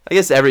I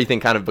guess everything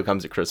kind of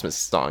becomes a Christmas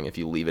song if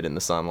you leave it in the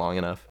sun long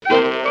enough.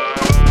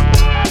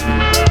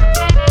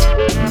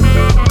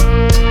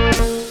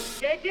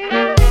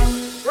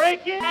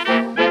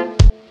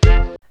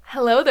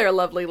 Hello there,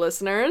 lovely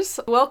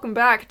listeners. Welcome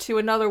back to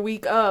another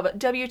week of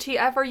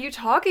WTF Are You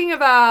Talking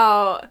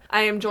About?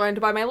 I am joined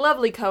by my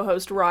lovely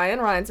co-host, Ryan.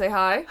 Ryan, say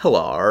hi.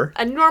 Hello.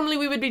 And normally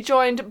we would be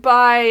joined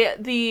by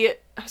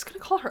I was going to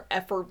call her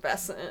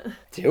effervescent.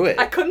 Do it.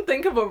 I couldn't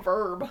think of a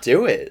verb.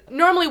 Do it.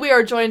 Normally we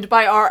are joined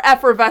by our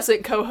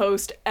effervescent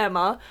co-host,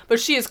 Emma, but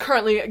she is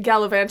currently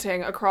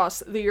gallivanting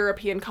across the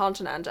European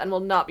continent and will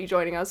not be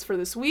joining us for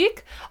this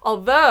week,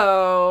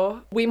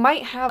 although we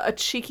might have a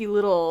cheeky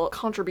little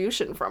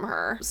contribution from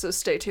her, so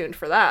stay tuned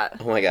for that.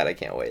 Oh my god, I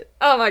can't wait.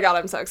 Oh my god,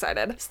 I'm so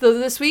excited. So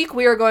this week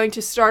we are going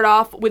to start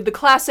off with the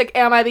classic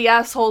Am I the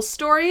Asshole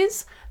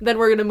stories. Then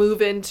we're going to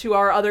move into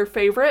our other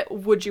favorite,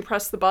 Would You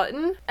Press the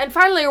Button? And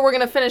finally, we're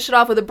going to finish it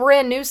off with a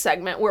brand new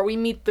segment where we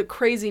meet the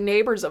crazy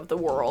neighbors of the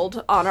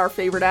world on our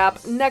favorite app,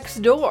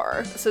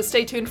 Nextdoor. So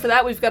stay tuned for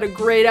that. We've got a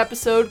great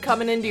episode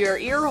coming into your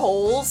ear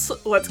holes.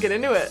 Let's get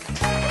into it.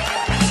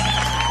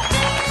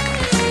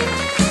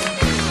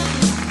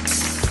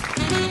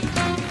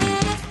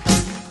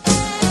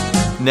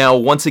 Now,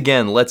 once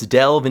again, let's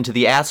delve into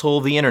the asshole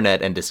of the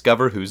internet and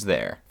discover who's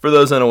there. For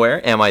those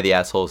unaware, Am I the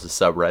Asshole is a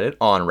subreddit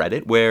on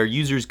Reddit where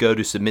users go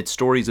to submit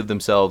stories of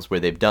themselves where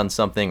they've done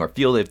something or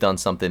feel they've done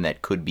something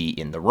that could be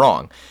in the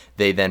wrong.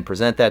 They then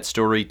present that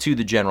story to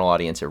the general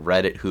audience at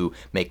Reddit, who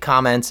make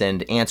comments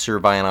and answer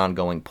via an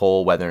ongoing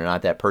poll whether or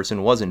not that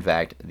person was in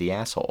fact the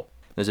asshole.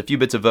 There's a few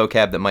bits of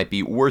vocab that might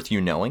be worth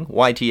you knowing.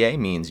 YTA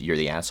means you're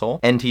the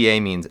asshole.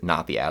 NTA means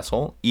not the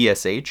asshole.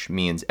 ESH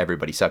means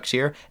everybody sucks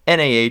here.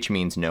 NAH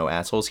means no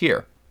assholes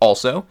here.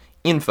 Also,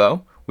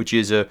 info, which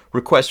is a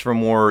request for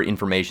more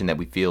information that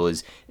we feel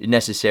is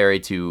necessary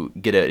to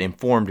get an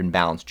informed and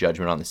balanced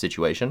judgment on the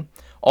situation.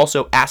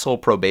 Also, asshole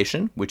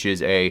probation, which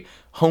is a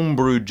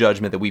homebrewed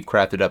judgment that we've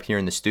crafted up here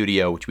in the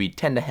studio, which we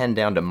tend to hand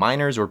down to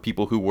minors or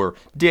people who were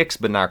dicks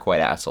but not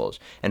quite assholes.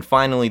 And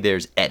finally,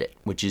 there's edit,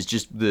 which is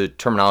just the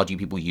terminology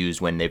people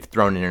use when they've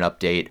thrown in an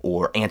update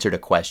or answered a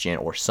question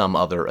or some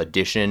other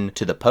addition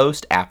to the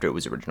post after it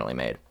was originally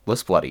made.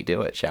 Let's bloody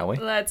do it, shall we?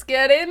 Let's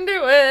get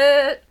into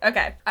it.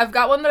 Okay, I've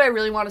got one that I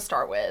really want to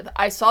start with.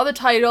 I saw the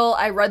title,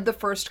 I read the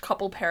first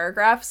couple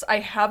paragraphs. I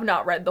have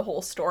not read the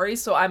whole story,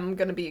 so I'm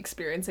going to be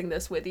experiencing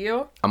this with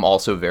you. I'm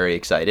also very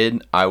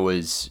excited. I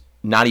was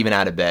not even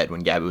out of bed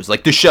when Gabby was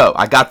like, the show,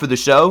 I got for the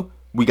show,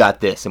 we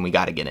got this and we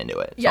got to get into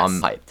it. So yes. I'm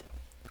hyped.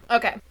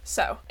 Okay,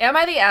 so, am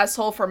I the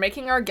asshole for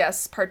making our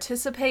guests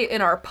participate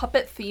in our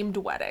puppet-themed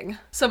wedding?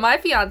 So my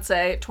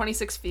fiance,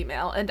 26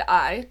 female, and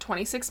I,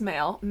 26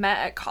 male, met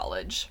at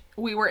college.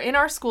 We were in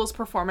our school's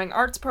performing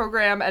arts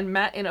program and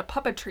met in a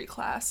puppetry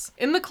class.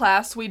 In the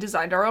class, we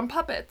designed our own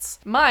puppets.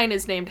 Mine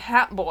is named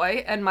Hat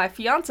Boy, and my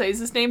fiance's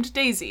is named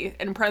Daisy.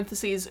 In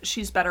parentheses,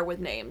 she's better with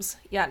names.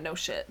 Yeah, no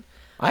shit.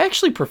 I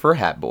actually prefer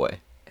Hat Boy.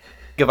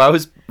 If I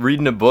was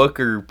reading a book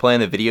or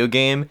playing a video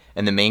game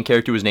and the main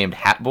character was named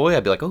Hat Boy,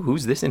 I'd be like, oh,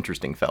 who's this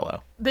interesting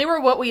fellow? They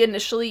were what we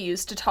initially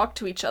used to talk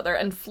to each other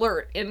and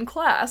flirt in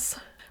class.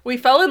 We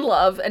fell in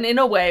love, and in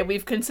a way,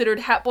 we've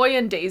considered Hat Boy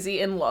and Daisy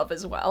in love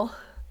as well.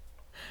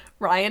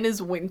 Ryan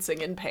is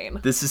wincing in pain.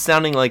 This is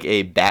sounding like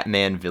a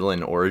Batman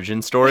villain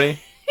origin story.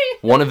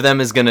 One of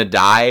them is going to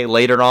die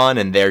later on,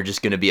 and they're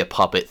just going to be a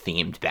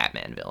puppet-themed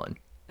Batman villain.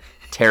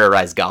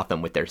 Terrorize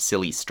Gotham with their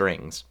silly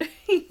strings.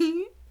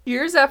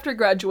 Years after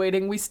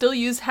graduating, we still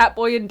use Hat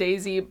Boy and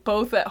Daisy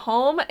both at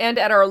home and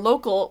at our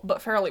local,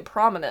 but fairly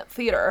prominent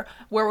theater,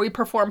 where we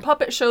perform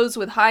puppet shows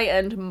with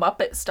high-end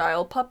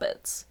Muppet-style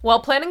puppets.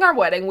 While planning our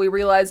wedding, we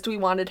realized we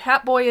wanted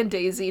Hat Boy and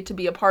Daisy to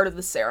be a part of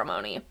the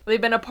ceremony.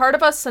 They've been a part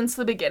of us since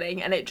the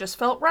beginning, and it just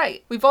felt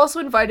right. We've also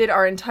invited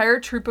our entire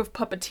troupe of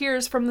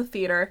puppeteers from the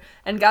theater,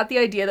 and got the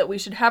idea that we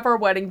should have our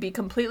wedding be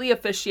completely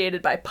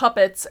officiated by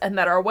puppets, and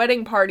that our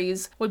wedding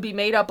parties would be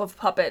made up of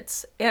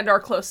puppets and our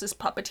closest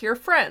puppeteer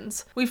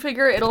friends. We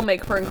figure it'll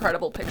make for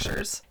incredible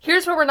pictures.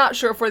 Here's where we're not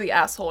sure if we're the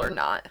asshole or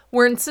not.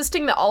 We're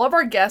insisting that all of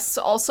our guests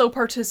also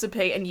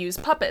participate and use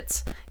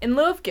puppets. In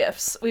lieu of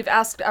gifts, we've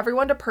asked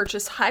everyone to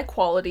purchase high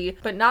quality,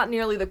 but not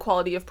nearly the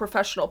quality of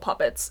professional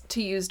puppets,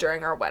 to use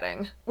during our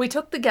wedding. We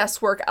took the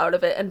guesswork out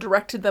of it and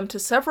directed them to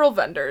several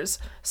vendors,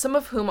 some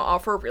of whom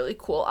offer really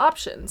cool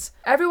options.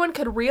 Everyone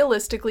could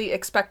realistically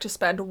expect to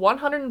spend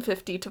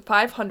 $150 to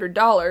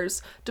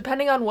 $500,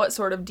 depending on what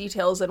sort of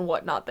details and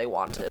whatnot they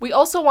wanted. We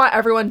also want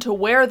everyone to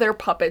wear their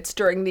puppets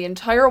during the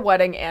entire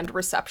wedding and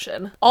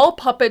reception. All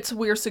puppets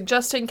we're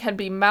suggesting can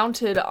be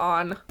mounted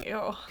on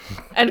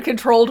and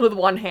controlled with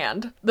one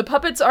hand. The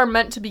puppets are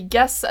meant to be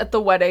guests at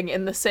the wedding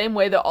in the same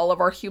way that all of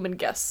our human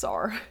guests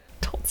are.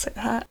 Don't say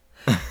that.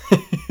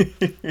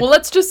 Well,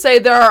 let's just say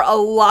there are a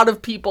lot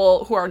of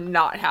people who are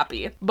not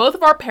happy. Both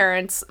of our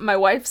parents, my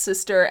wife's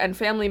sister, and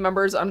family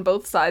members on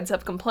both sides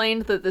have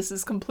complained that this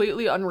is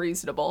completely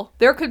unreasonable.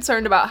 They're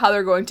concerned about how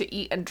they're going to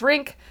eat and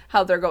drink,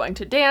 how they're going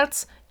to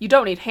dance. You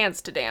don't need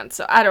hands to dance,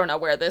 so I don't know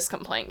where this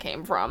complaint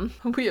came from.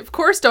 We of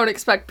course don't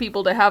expect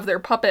people to have their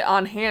puppet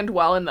on hand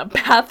while in the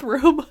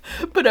bathroom,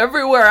 but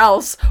everywhere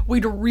else,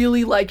 we'd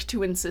really like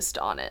to insist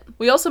on it.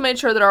 We also made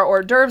sure that our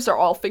hors d'oeuvres are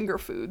all finger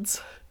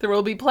foods. There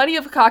will be plenty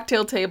of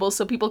cocktail tables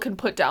so people can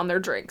put down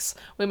their drinks.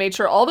 We made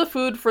sure all the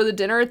food for the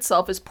dinner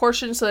itself is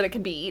portioned so that it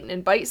can be eaten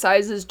in bite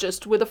sizes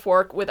just with a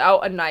fork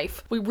without a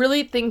knife. We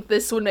really think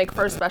this would make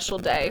for a special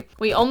day.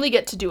 We only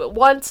get to do it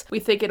once. We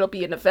think it'll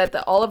be an event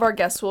that all of our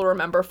guests will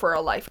remember for a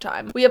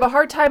lifetime. We have a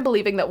hard time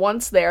believing that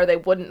once there, they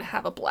wouldn't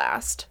have a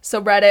blast.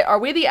 So Reddit, are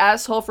we the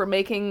asshole for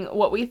making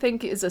what we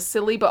think is a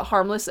silly but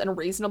harmless and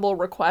reasonable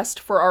request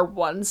for our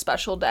one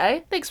special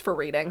day? Thanks for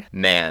reading.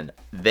 Man,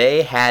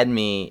 they had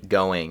me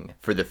going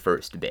for the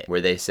first bit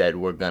where they said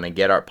we're gonna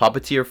get our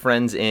puppeteer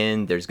friends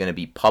in, there's gonna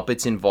be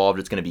puppets involved,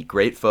 it's gonna be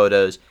great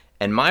photos,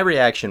 and my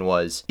reaction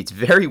was, it's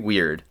very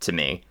weird to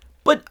me,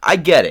 but I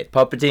get it.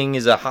 Puppeting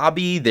is a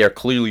hobby, they're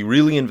clearly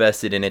really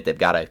invested in it, they've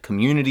got a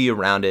community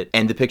around it,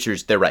 and the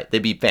pictures, they're right,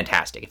 they'd be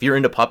fantastic. If you're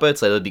into puppets,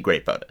 they'd be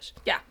great photos.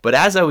 Yeah. But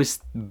as I was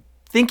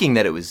thinking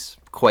that it was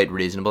quite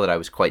reasonable, that I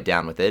was quite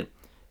down with it,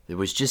 it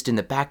was just in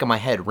the back of my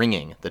head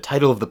ringing. The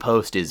title of the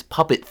post is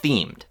puppet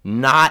themed,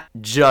 not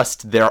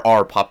just there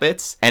are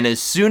puppets. And as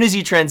soon as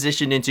you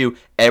transition into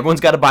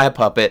everyone's got to buy a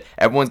puppet,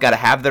 everyone's got to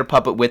have their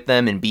puppet with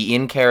them and be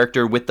in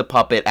character with the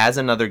puppet as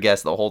another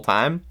guest the whole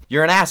time,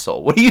 you're an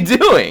asshole. What are you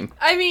doing?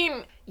 I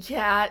mean,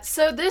 yeah,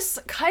 so this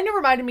kind of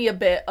reminded me a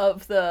bit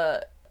of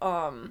the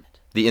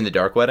In the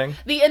Dark wedding?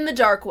 The In the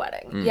Dark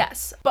wedding,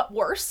 yes. But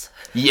worse.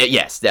 Yeah,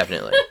 yes,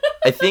 definitely.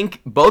 I think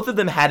both of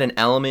them had an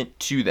element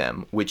to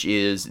them, which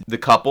is the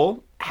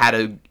couple had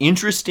an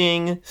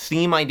interesting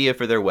theme idea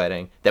for their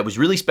wedding that was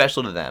really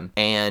special to them.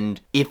 And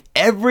if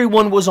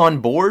everyone was on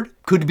board,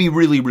 could be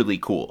really, really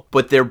cool.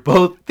 But they're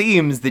both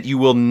themes that you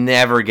will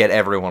never get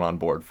everyone on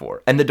board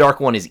for. And the Dark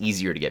one is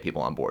easier to get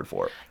people on board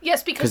for.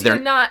 Yes, because you're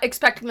not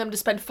expecting them to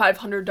spend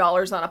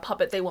 $500 on a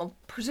puppet they will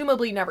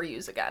presumably never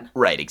use again.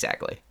 Right,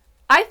 exactly.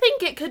 I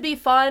think it could be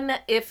fun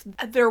if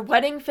their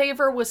wedding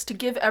favor was to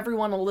give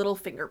everyone a little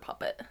finger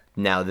puppet.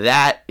 Now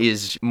that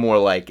is more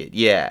like it,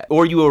 yeah.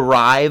 Or you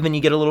arrive and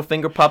you get a little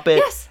finger puppet.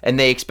 Yes. And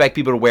they expect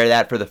people to wear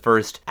that for the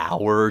first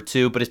hour or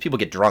two. But as people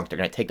get drunk, they're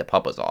going to take the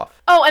puppets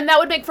off. Oh, and that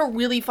would make for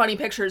really funny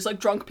pictures, like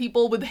drunk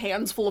people with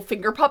hands full of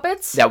finger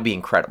puppets. That would be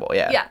incredible,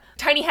 yeah. Yeah.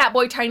 Tiny Hat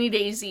Boy, Tiny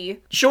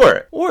Daisy.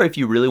 Sure. Or if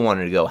you really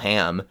wanted to go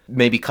ham,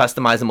 maybe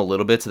customize them a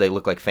little bit so they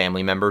look like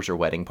family members or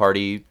wedding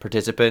party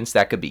participants.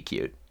 That could be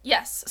cute.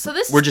 Yes. So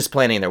this... We're just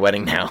planning their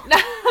wedding now.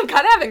 I'm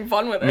kind of having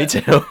fun with it. Me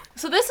too.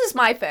 So this is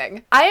my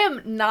thing. I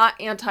am not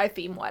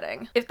anti-theme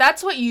wedding. If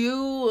that's what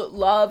you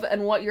love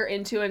and what you're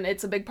into and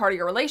it's a big part of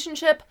your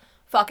relationship,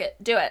 fuck it.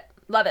 Do it.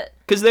 Love it.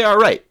 Because they are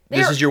right.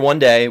 This is your one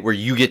day where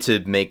you get to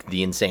make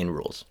the insane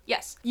rules.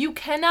 Yes. You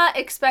cannot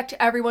expect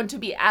everyone to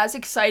be as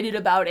excited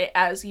about it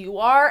as you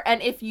are.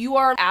 And if you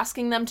are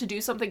asking them to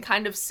do something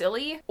kind of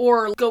silly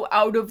or go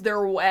out of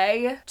their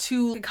way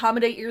to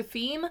accommodate your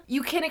theme,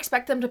 you can't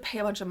expect them to pay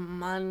a bunch of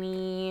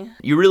money.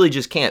 You really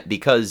just can't,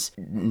 because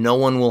no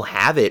one will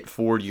have it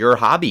for your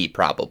hobby,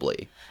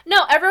 probably.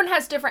 No, everyone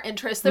has different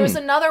interests. There was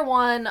another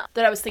one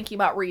that I was thinking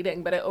about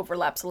reading, but it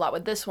overlaps a lot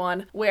with this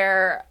one,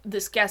 where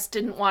this guest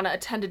didn't want to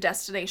attend a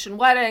destination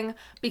wedding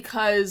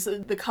because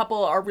the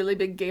couple are really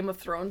big Game of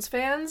Thrones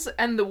fans,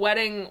 and the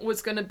wedding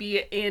was going to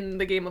be in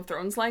the Game of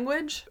Thrones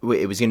language.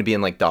 Wait, it was going to be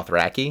in, like,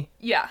 Dothraki?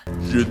 Yeah.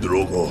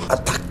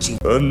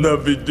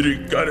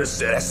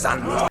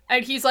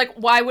 And he's like,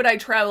 why would I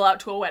travel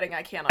out to a wedding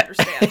I can't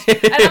understand?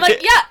 And I'm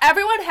like, yeah,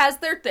 everyone has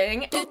their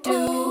thing.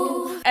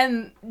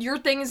 And your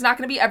thing is not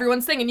going to be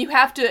everyone's thing, and you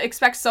have to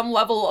expect some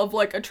level of,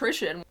 like,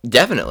 attrition.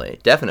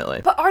 Definitely,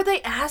 definitely. But are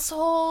they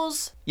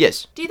assholes?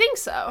 Yes. Do you think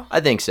so? I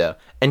think so.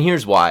 And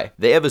here's why.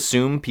 They have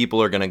assumed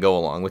people are going to go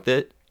along with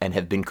it and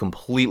have been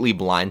completely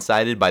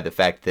blindsided by the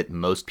fact that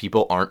most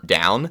people aren't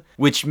down,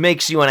 which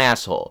makes you an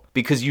asshole,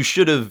 because you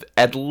should have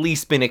at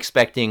least been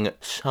expecting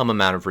some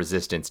amount of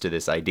resistance to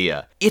this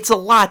idea. It's a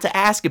lot to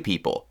ask of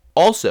people.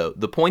 Also,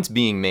 the points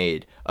being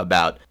made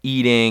about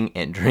eating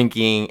and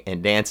drinking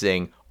and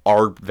dancing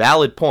are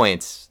valid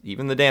points,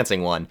 even the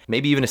dancing one,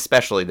 maybe even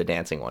especially the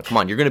dancing one. Come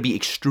on, you're going to be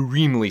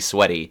extremely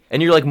sweaty,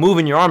 and you're like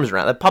moving your arms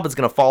around. That puppet's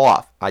going to fall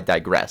off. I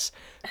digress.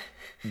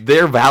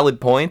 They're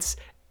valid points,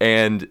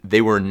 and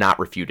they were not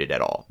refuted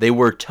at all. They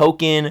were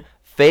token,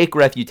 fake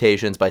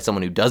refutations by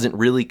someone who doesn't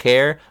really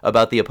care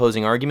about the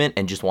opposing argument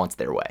and just wants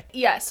their way.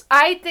 Yes,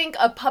 I think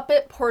a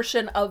puppet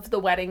portion of the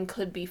wedding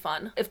could be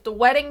fun. If the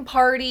wedding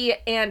party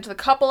and the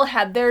couple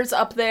had theirs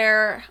up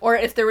there, or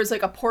if there was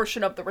like a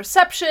portion of the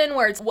reception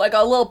where it's like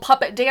a little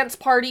puppet dance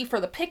party for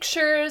the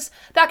pictures,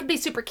 that could be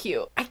super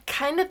cute. I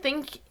kind of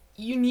think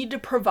you need to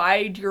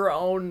provide your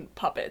own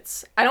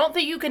puppets. I don't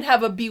think you can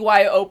have a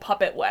BYO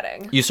puppet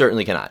wedding. You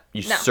certainly cannot.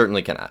 You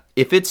certainly cannot.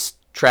 If it's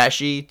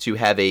trashy to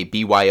have a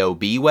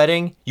BYOB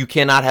wedding, you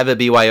cannot have a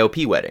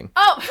BYOP wedding.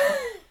 Oh!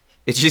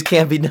 It just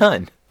can't be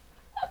done.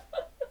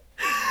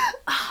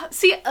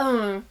 See,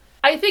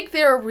 I think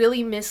they're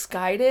really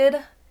misguided.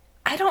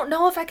 I don't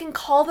know if I can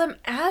call them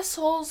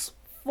assholes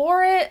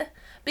for it,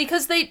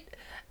 because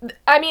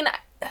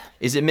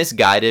Is it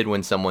misguided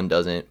when someone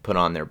doesn't put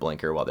on their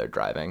blinker while they're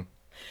driving?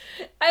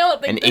 I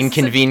don't think And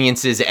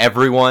inconveniences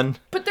everyone?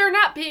 But they're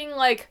not being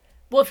like,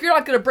 well, if you're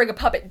not going to bring a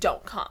puppet,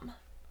 don't come.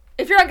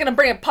 If you're not going to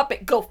bring a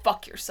puppet, go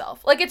fuck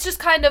yourself. Like, it's just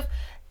kind of,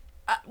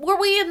 were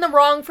we in the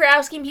wrong for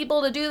asking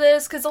people to do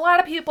this? Because a lot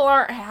of people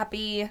aren't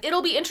happy.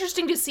 It'll be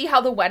interesting to see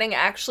how the wedding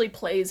actually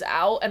plays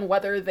out and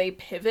whether they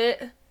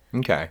pivot.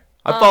 Okay.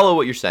 I follow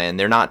what you're saying.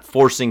 They're not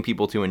forcing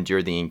people to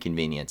endure the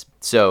inconvenience.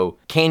 So,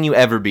 can you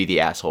ever be the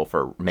asshole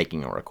for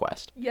making a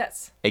request?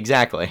 Yes.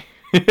 Exactly.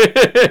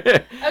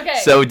 Okay.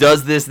 So,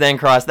 does this then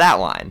cross that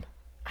line?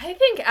 I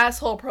think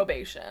asshole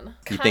probation.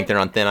 You think they're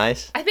on thin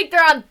ice? I think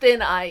they're on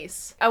thin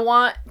ice. I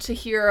want to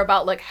hear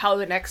about, like, how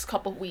the next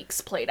couple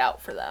weeks played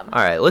out for them.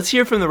 All right, let's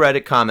hear from the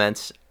Reddit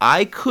comments.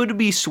 I could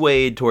be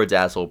swayed towards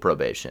asshole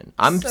probation.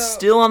 I'm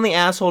still on the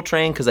asshole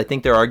train because I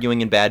think they're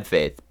arguing in bad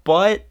faith,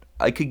 but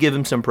I could give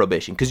him some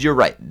probation, because you're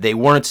right. They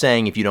weren't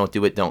saying if you don't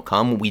do it, don't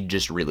come. We'd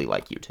just really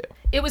like you to.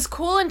 It was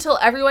cool until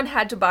everyone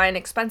had to buy an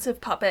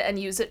expensive puppet and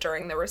use it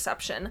during the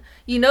reception.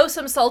 You know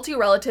some salty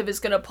relative is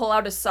going to pull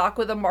out a sock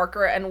with a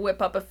marker and whip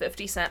up a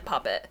 50-cent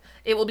puppet.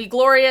 It will be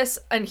glorious,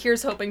 and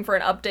here's hoping for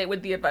an update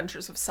with the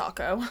adventures of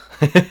Socko.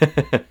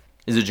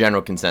 Is a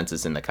general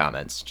consensus in the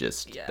comments,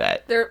 just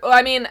that.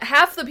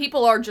 Half the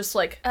people are just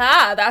like,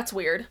 that's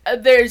weird.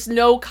 There's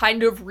no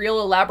kind of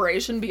real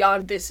elaboration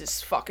beyond, this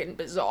is fucking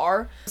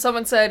bizarre.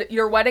 Someone said,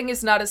 your wedding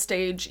is not a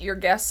stage, your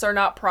guests are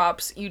not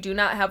props, you do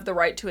not have the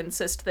right to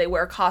insist they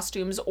wear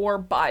costumes or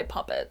buy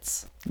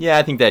puppets. Yeah,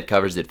 I think that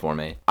covers it for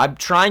me. I'm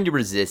trying to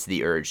resist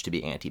the urge to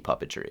be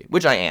anti-puppetry,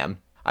 which I am.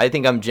 I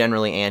think I'm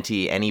generally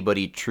anti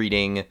anybody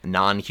treating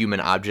non-human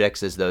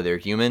objects as though they're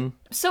human.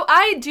 So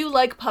I do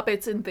like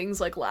puppets in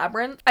things like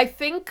Labyrinth. I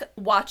think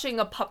watching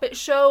a puppet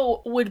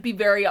show would be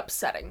very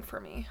upsetting for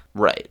me.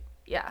 Right.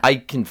 Yeah. I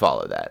can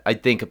follow that. I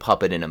think a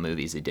puppet in a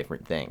movie is a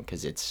different thing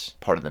because it's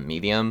part of the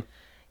medium.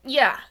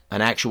 Yeah.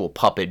 An actual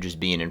puppet just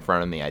being in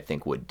front of me, I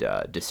think, would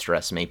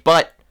distress me.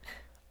 But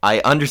I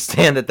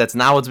understand that that's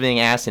not what's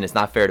being asked, and it's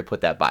not fair to put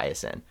that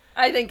bias in.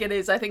 I think it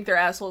is. I think they're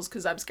assholes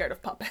because I'm scared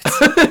of puppets.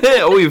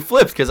 Oh, we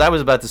flipped because I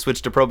was about to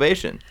switch to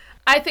probation.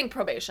 I think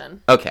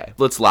probation. Okay,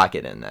 let's lock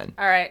it in then.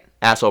 All right.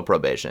 Asshole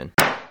probation.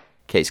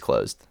 Case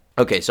closed.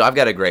 Okay, so I've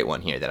got a great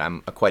one here that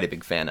I'm quite a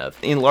big fan of.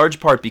 In large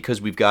part because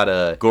we've got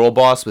a girl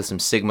boss with some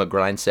Sigma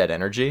grindset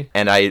energy.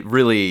 And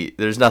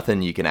there's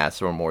nothing you can ask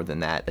for more than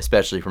that,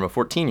 especially from a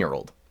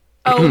 14-year-old.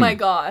 Oh my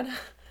god.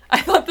 I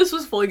thought this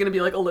was fully going to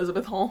be like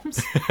Elizabeth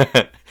Holmes.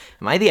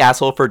 Am I the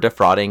asshole for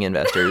defrauding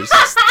investors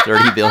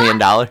 $30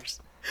 billion?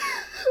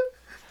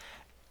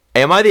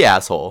 Am I the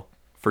asshole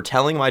for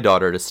telling my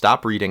daughter to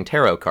stop reading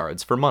tarot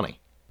cards for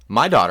money?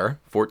 My daughter,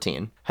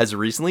 14, has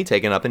recently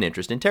taken up an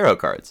interest in tarot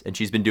cards, and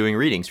she's been doing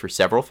readings for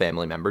several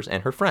family members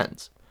and her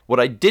friends. What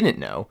I didn't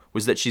know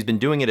was that she's been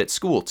doing it at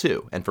school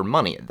too, and for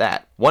money at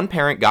that. One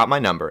parent got my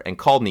number and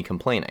called me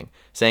complaining,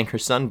 saying her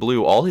son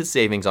blew all his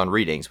savings on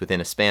readings within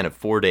a span of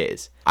 4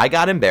 days. I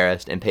got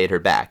embarrassed and paid her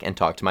back and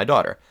talked to my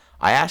daughter.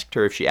 I asked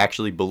her if she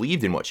actually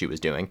believed in what she was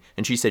doing,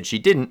 and she said she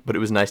didn't, but it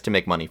was nice to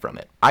make money from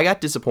it. I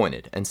got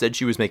disappointed and said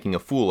she was making a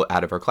fool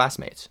out of her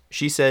classmates.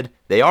 She said,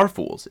 they are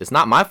fools. It's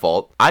not my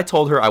fault. I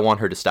told her I want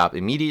her to stop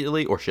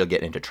immediately or she'll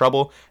get into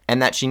trouble,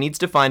 and that she needs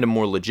to find a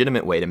more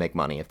legitimate way to make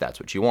money if that's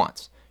what she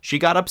wants. She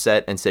got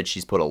upset and said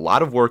she's put a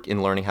lot of work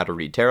in learning how to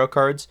read tarot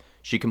cards.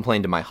 She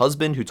complained to my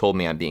husband, who told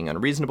me I'm being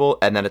unreasonable,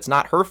 and that it's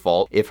not her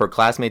fault if her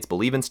classmates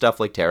believe in stuff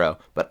like tarot,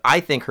 but I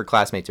think her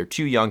classmates are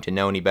too young to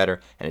know any better,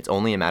 and it's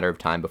only a matter of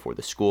time before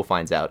the school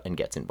finds out and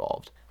gets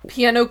involved.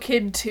 Piano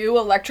Kid 2,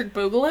 Electric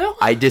Boogaloo?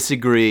 I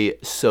disagree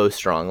so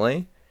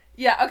strongly.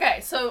 Yeah, okay,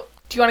 so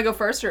do you want to go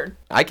first, or?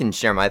 I can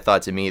share my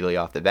thoughts immediately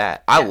off the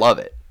bat. I love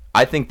it.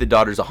 I think the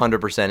daughter's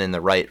 100% in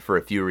the right for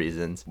a few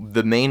reasons.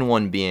 The main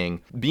one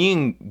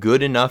being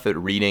good enough at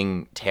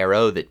reading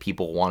tarot that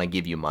people want to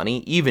give you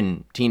money,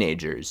 even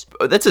teenagers.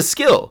 That's a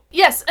skill.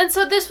 Yes, and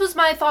so this was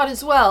my thought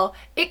as well.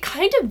 It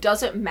kind of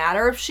doesn't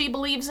matter if she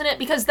believes in it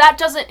because that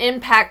doesn't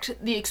impact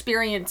the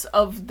experience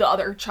of the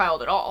other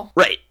child at all.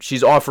 Right.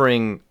 She's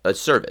offering a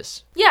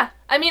service. Yeah.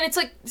 I mean, it's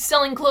like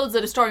selling clothes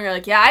at a store and you're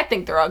like, yeah, I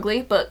think they're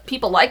ugly, but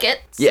people like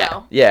it.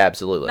 So Yeah,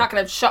 absolutely. Not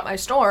gonna shut my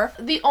store.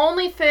 The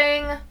only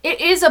thing,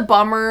 it is a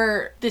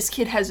bummer this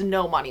kid has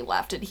no money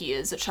left and he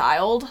is a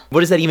child.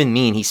 What does that even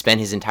mean? He spent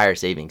his entire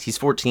savings. He's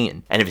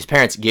 14. And if his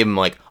parents gave him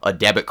like a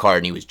debit card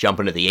and he was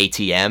jumping to the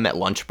ATM at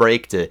lunch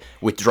break to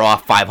withdraw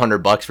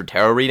 $500 for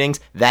tarot readings,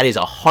 that is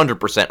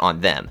 100%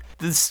 on them.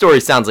 This story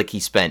sounds like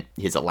he spent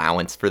his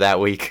allowance for that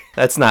week.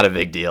 That's not a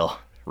big deal.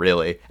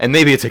 Really. And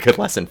maybe it's a good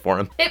lesson for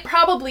him. It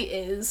probably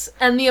is.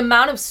 And the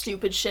amount of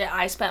stupid shit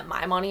I spent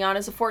my money on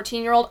as a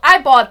 14-year-old,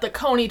 I bought the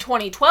Coney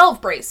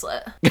 2012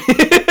 bracelet.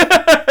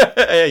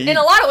 In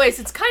a lot of ways,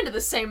 it's kind of the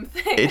same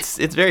thing.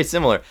 It's very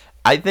similar.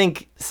 I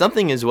think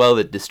something as well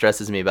that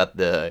distresses me about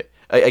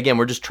again,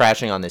 we're just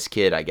trashing on this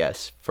kid, I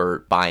guess,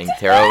 for buying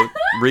tarot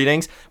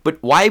readings. But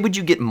why would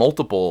you get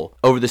multiple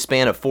over the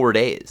span of 4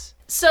 days?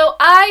 So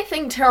I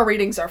think tarot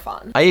readings are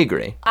fun. I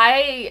agree.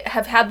 I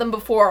have had them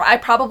before. I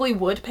probably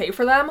would pay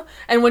for them.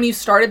 And when you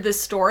started this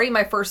story,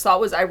 my first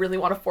thought was I really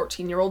want a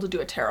 14-year-old to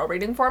do a tarot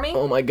reading for me.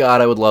 Oh my god,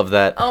 I would love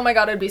that. Oh my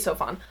god, it'd be so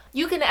fun.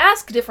 You can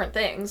ask different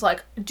things,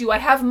 like, do I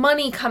have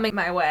money coming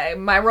my way?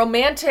 My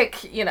romantic,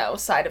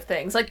 side of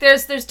things. Like,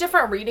 there's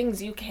different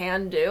readings you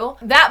can do.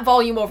 That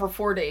volume over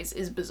 4 days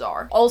is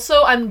bizarre.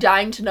 Also, I'm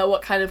dying to know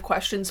what kind of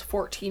questions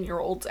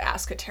 14-year-olds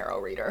ask a tarot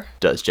reader.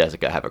 Does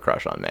Jessica have a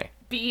crush on me?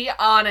 Be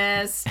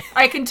honest.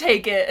 I can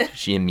take it.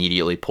 She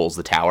immediately pulls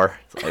the tower.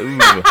 It's like, ooh,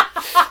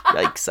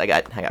 yikes, I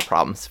got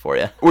problems for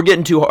you. We're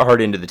getting too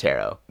hard into the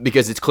tarot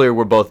because it's clear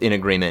we're both in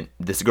agreement.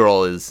 This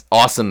girl is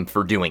awesome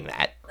for doing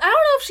that. I don't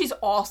know if she's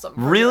awesome.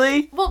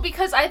 Really? Well,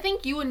 because I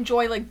think you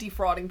enjoy,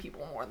 defrauding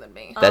people more than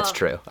me. That's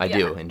true. I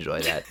do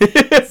enjoy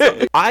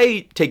that.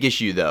 I take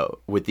issue,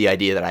 though, with the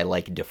idea that I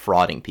like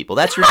defrauding people.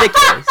 That's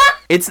ridiculous.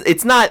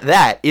 It's not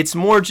that. It's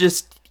more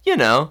just,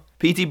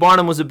 P.T.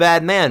 Barnum was a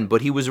bad man,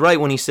 but he was right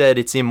when he said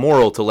it's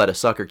immoral to let a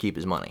sucker keep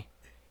his money.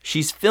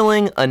 She's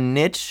filling a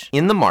niche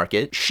in the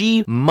market.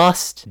 She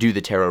must do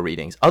the tarot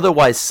readings.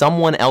 Otherwise,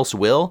 someone else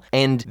will,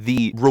 and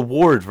the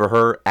reward for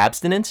her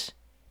abstinence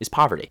is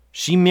poverty.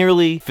 She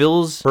merely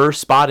fills her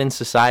spot in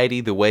society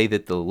the way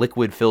that the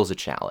liquid fills a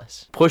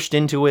chalice. Pushed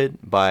into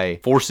it by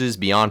forces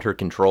beyond her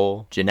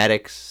control,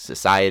 genetics,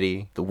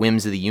 society, the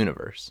whims of the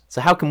universe.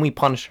 So how can we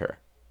punish her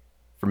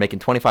for making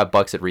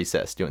 $25 at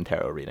recess doing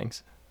tarot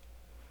readings?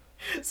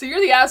 So you're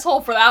the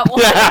asshole for that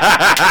one.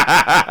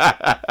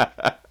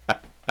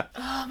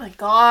 Oh my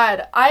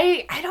god.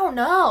 I don't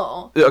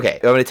know. Okay,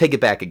 I'm going to take it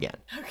back again.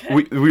 Okay.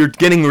 We were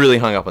getting really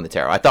hung up on the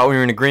tarot. I thought we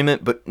were in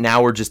agreement, but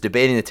now we're just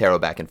debating the tarot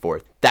back and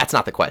forth. That's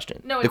not the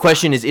question. No, the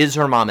question is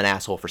her mom an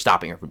asshole for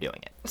stopping her from doing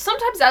it?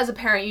 Sometimes as a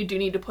parent, you do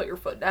need to put your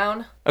foot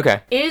down.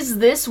 Okay. Is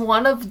this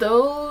one of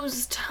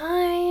those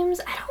times?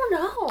 I don't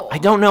know. I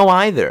don't know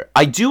either.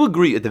 I do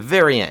agree at the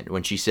very end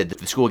when she said that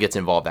if the school gets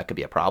involved, that could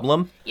be a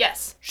problem.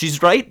 Yes.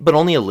 She's right, but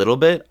only a little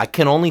bit. I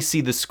can only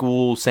see the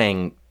school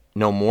saying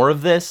no more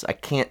of this. I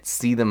can't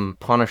see them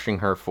punishing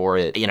her for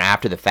it,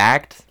 after the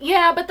fact.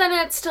 Yeah, but then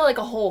it's still a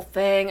whole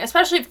thing,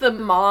 especially if the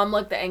mom,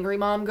 the angry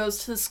mom,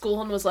 goes to the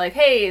school and was like,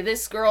 hey,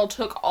 this girl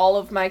took all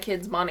of my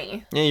kids'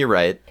 money. Yeah, you're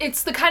right.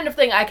 It's the kind of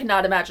thing I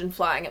cannot imagine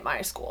flying at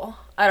my school.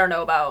 I don't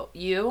know about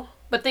you,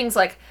 but things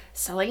like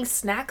selling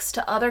snacks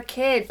to other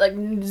kids,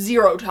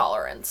 zero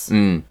tolerance.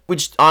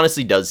 Which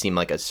honestly does seem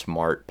like a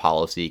smart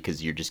policy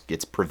because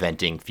it's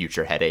preventing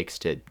future headaches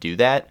to do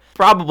that.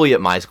 Probably at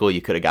my school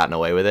you could have gotten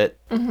away with it.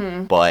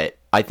 Mm-hmm. But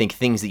I think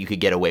things that you could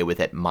get away with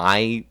at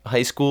my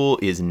high school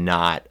is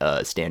not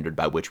a standard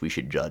by which we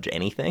should judge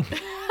anything.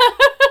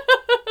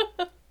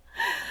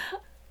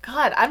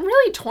 God, I'm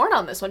really torn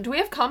on this one. Do we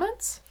have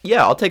comments?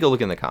 Yeah, I'll take a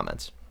look in the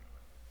comments.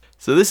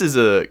 So this is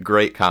a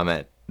great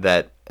comment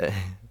that...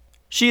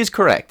 She is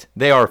correct.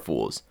 They are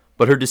fools.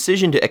 But her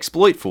decision to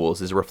exploit fools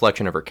is a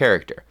reflection of her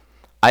character.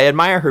 I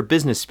admire her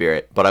business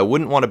spirit, but I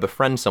wouldn't want to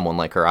befriend someone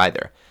like her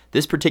either.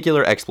 This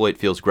particular exploit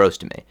feels gross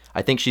to me.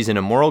 I think she's in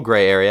a moral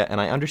gray area,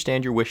 and I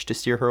understand your wish to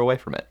steer her away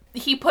from it.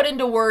 He put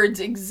into words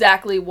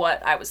exactly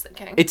what I was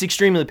thinking. It's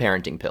extremely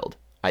parenting pilled,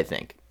 I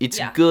think. It's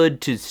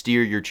good to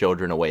steer your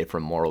children away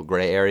from moral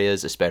gray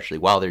areas, especially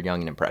while they're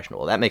young and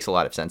impressionable. That makes a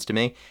lot of sense to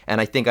me. And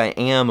I think I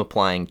am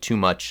applying too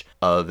much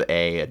of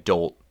a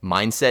adult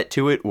mindset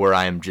to it where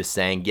I'm just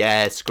saying,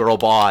 yes, girl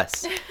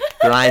boss,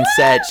 grind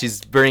set,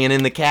 she's bringing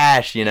in the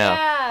cash,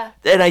 Yeah.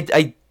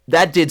 And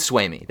that did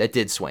sway me.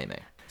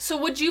 So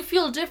would you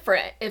feel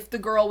different if the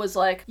girl was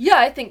like, yeah,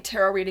 I think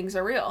tarot readings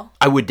are real?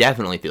 I would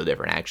definitely feel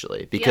different,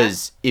 actually,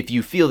 because if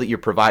you feel that you're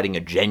providing a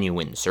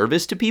genuine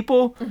service to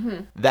people,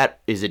 that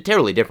is a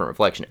totally different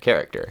reflection of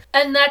character.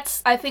 And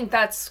I think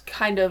that's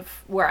kind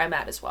of where I'm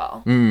at as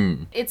well.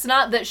 It's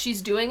not that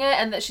she's doing it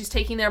and that she's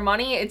taking their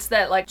money. It's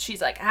that,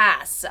 she's like,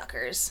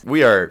 suckers.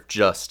 We are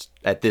just,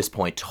 at this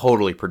point,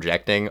 totally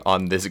projecting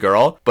on this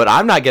girl, but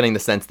I'm not getting the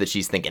sense that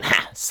she's thinking,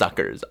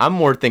 suckers. I'm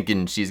more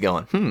thinking she's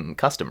going,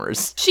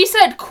 customers. She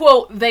said,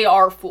 quote, they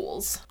are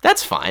fools.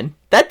 That's fine.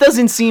 That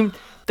doesn't seem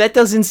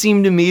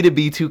to me to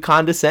be too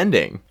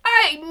condescending.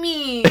 I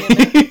mean...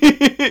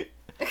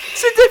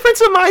 It's a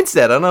difference of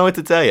mindset. I don't know what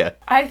to tell you.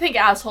 I think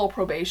asshole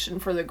probation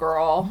for the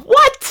girl.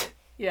 What?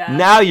 Yeah.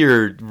 Now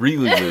you're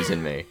really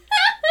losing me.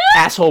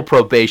 Asshole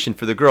probation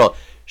for the girl.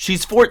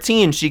 She's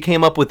 14. She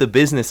came up with a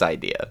business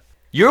idea.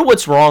 You're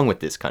what's wrong with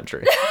this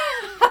country.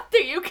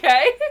 The UK?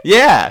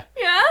 Yeah.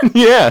 Yeah?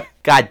 Yeah.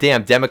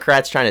 Goddamn,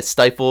 Democrats trying to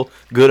stifle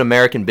good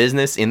American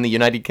business in the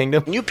United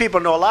Kingdom. You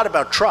people know a lot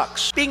about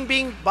trucks. Bing,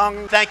 bing,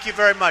 bong. Thank you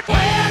very much.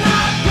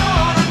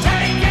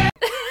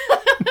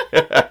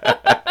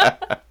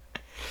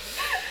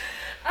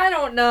 I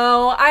don't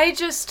know.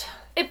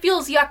 It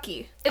feels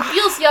yucky. It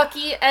feels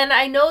yucky, and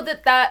I know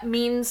that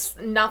means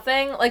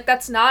nothing.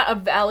 That's not a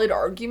valid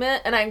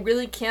argument, and I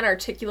really can't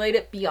articulate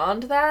it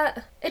beyond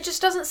that. It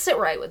just doesn't sit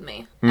right with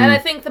me. And I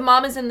think the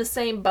mom is in the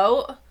same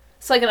boat.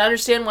 So I can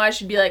understand why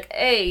she'd be like,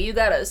 hey, you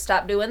gotta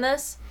stop doing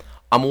this.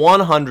 I'm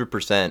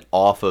 100%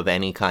 off of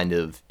any kind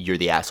of you're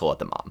the asshole at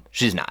the mom.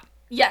 She's not.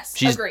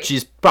 Yes, agreed.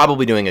 She's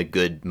probably doing a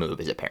good move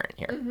as a parent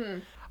here. Mm-hmm.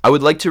 I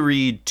would like to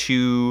read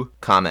 2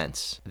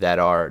 comments that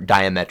are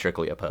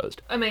diametrically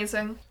opposed.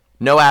 Amazing.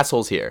 No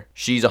assholes here.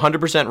 She's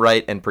 100%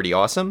 right and pretty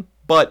awesome,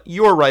 but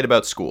you're right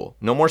about school.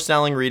 No more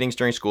selling readings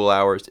during school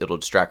hours. It'll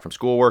distract from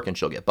schoolwork and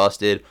she'll get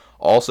busted.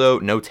 Also,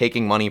 no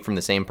taking money from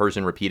the same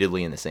person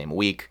repeatedly in the same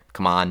week.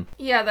 Come on.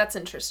 Yeah, that's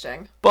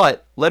interesting.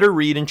 But let her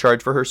read and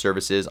charge for her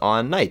services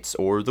on nights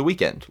or the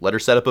weekend. Let her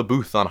set up a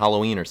booth on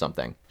Halloween or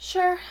something.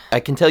 Sure. I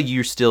can tell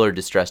you still are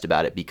distressed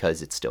about it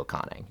because it's still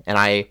conning. And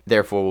I,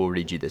 therefore, will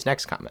read you this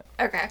next comment.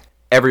 Okay.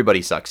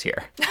 Everybody sucks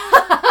here.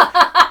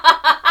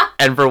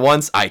 And for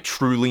once, I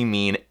truly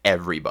mean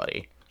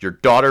everybody. Your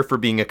daughter for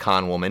being a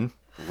con woman.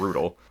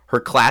 Brutal.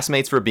 Her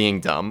classmates for being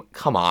dumb.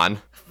 Come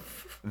on.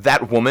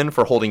 That woman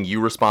for holding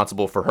you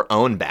responsible for her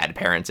own bad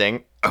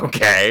parenting.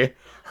 Okay.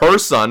 Her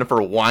son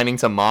for whining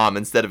to mom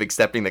instead of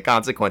accepting the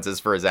consequences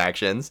for his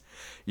actions.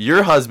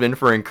 Your husband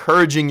for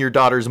encouraging your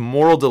daughter's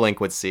moral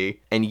delinquency.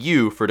 And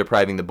you for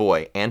depriving the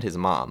boy and his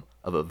mom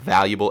of a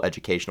valuable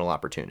educational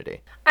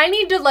opportunity. I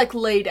need to,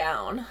 lay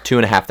down.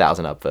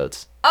 2,500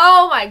 upvotes.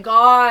 Oh my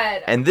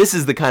god. And this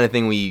is the kind of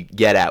thing we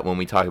get at when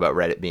we talk about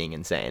Reddit being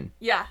insane.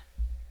 Yeah.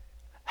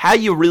 How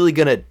you really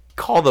gonna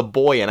call the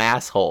boy an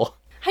asshole?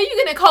 How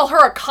you gonna call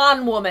her a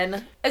con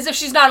woman as if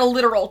she's not a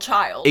literal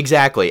child?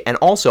 Exactly. And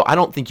also, I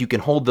don't think you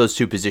can hold those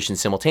 2 positions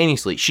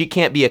simultaneously. She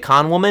can't be a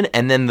con woman,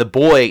 and then the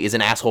boy is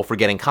an asshole for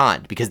getting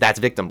conned, because that's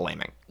victim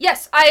blaming.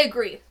 Yes, I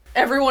agree.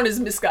 Everyone is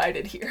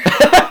misguided here.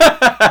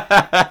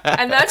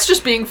 And that's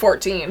just being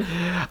 14.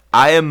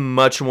 I am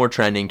much more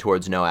trending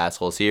towards no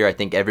assholes here. I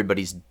think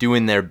everybody's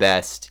doing their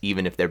best,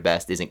 even if their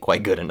best isn't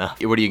quite good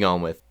enough. What are you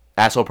going with?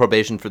 Asshole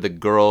probation for the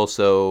girl,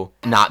 so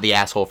not the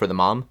asshole for the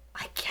mom?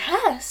 I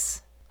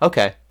guess.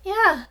 Okay.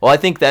 Yeah. Well, I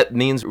think that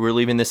means we're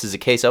leaving this as a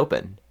case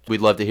open.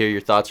 We'd love to hear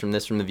your thoughts from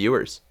the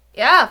viewers.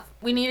 Yeah,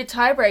 we need a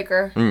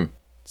tiebreaker.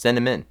 Send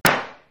them in.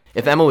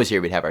 If Emma was here,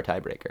 we'd have our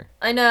tiebreaker.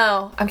 I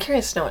know. I'm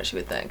curious to know what she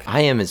would think.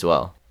 I am as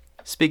well.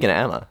 Speaking of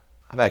Emma,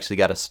 I've actually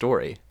got a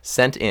story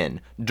sent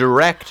in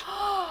direct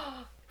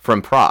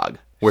from Prague,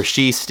 where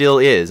she still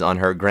is on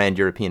her grand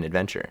European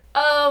adventure.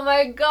 Oh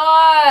my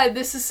god,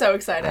 this is so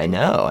exciting. I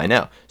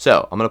know.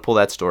 So, I'm going to pull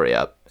that story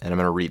up, and I'm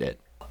going to read it.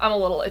 I'm a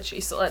little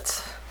itchy, so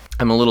let's...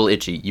 I'm a little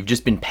itchy. You've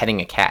just been petting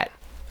a cat.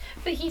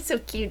 But he's so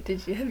cute.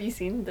 Have you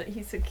seen that?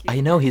 He's so cute. I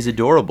know, he's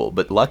adorable,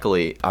 but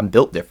luckily, I'm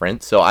built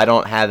different, so I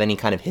don't have any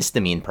kind of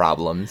histamine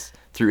problems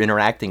through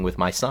interacting with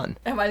my son.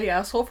 Am I the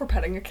asshole for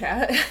petting a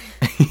cat?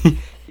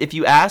 If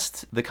you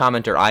asked the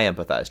commenter I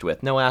empathized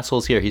with, no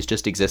assholes here, he's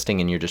just existing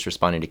and you're just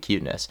responding to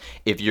cuteness.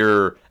 If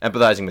you're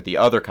empathizing with the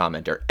other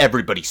commenter,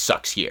 everybody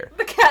sucks here.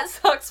 The cat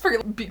sucks for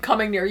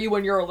coming near you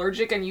when you're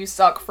allergic, and you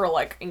suck for,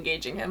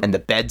 engaging him. And the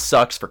bed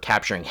sucks for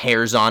capturing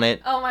hairs on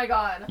it. Oh my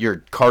god.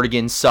 Your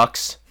cardigan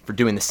sucks for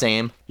doing the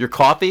same. Your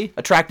coffee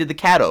attracted the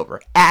cat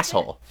over.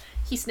 Asshole.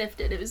 He sniffed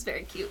it. It was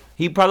very cute.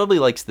 He probably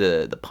likes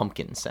the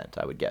pumpkin scent,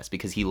 I would guess,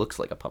 because he looks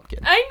like a pumpkin.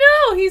 I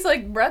know! He's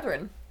like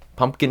brethren.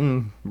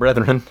 Pumpkin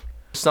brethren.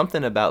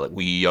 Something about,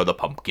 we are the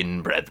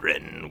pumpkin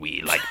brethren.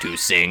 We like to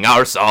sing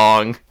our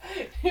song.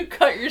 You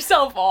cut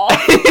yourself off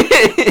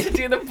to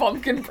do the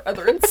pumpkin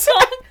brethren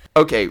song.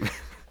 Okay.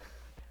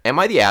 Am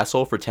I the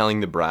asshole for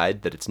telling the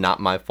bride that it's not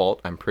my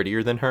fault I'm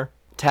prettier than her?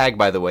 Tag,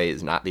 by the way,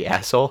 is not the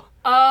asshole.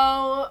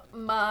 Oh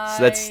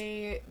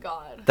my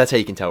god. That's how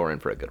you can tell we're in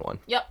for a good one.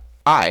 Yep.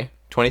 I,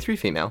 23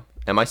 female,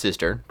 and my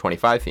sister,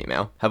 25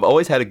 female, have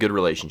always had a good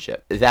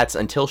relationship. That's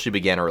until she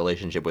began a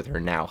relationship with her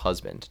now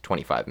husband,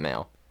 25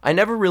 male. I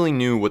never really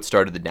knew what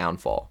started the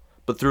downfall,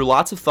 but through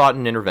lots of thought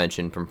and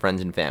intervention from friends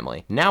and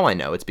family, now I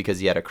know it's because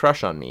he had a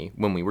crush on me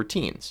when we were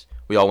teens.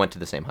 We all went to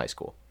the same high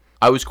school.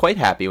 I was quite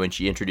happy when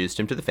she introduced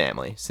him to the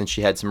family, since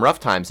she had some rough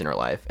times in her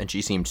life, and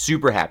she seemed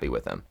super happy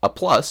with him. A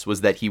plus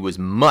was that he was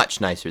much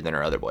nicer than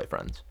her other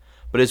boyfriends.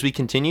 But as we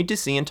continued to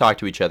see and talk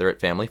to each other at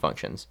family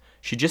functions,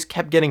 she just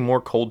kept getting more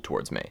cold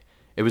towards me.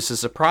 It was a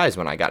surprise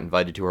when I got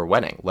invited to her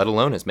wedding, let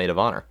alone as maid of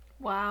honor.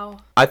 Wow.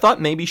 I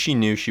thought maybe she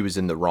knew she was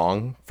in the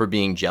wrong for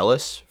being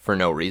jealous for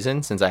no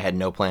reason, since I had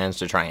no plans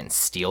to try and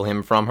steal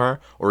him from her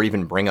or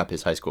even bring up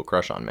his high school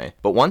crush on me.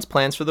 But once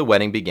plans for the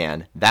wedding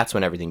began, that's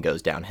when everything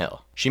goes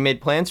downhill. She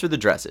made plans for the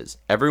dresses.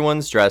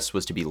 Everyone's dress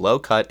was to be low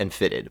cut and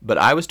fitted, but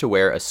I was to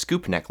wear a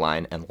scoop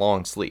neckline and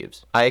long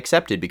sleeves. I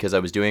accepted because I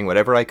was doing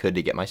whatever I could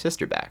to get my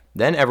sister back.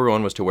 Then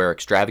everyone was to wear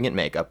extravagant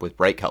makeup with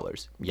bright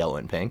colors, yellow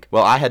and pink.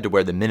 Well, I had to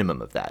wear the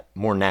minimum of that,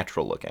 more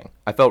natural looking.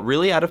 I felt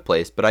really out of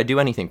place, but I'd do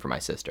anything for my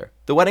sister.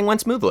 The wedding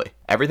went smoothly.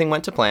 Everything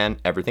went to plan,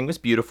 everything was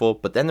beautiful,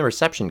 but then the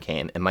reception reception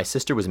came, and my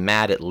sister was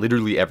mad at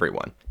literally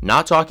everyone,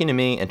 not talking to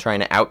me and trying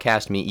to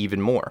outcast me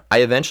even more.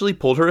 I eventually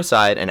pulled her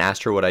aside and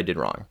asked her what I did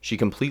wrong. She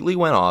completely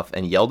went off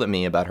and yelled at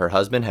me about her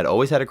husband had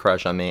always had a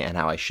crush on me and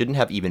how I shouldn't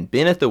have even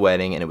been at the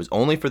wedding, and it was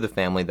only for the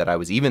family that I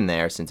was even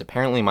there, since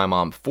apparently my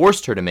mom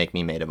forced her to make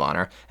me maid of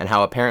honor, and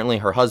how apparently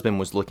her husband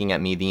was looking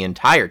at me the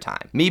entire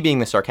time. Me, being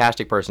the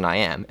sarcastic person I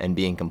am and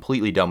being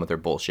completely done with her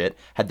bullshit,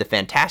 had the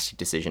fantastic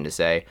decision to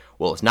say,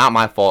 well, it's not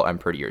my fault, I'm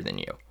prettier than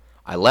you.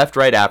 I left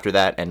right after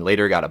that and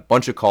later got a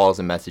bunch of calls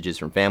and messages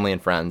from family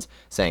and friends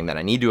saying that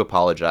I need to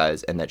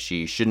apologize and that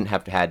she shouldn't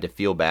have had to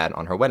feel bad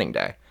on her wedding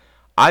day.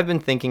 I've been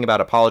thinking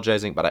about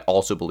apologizing, but I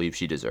also believe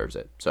she deserves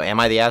it. So am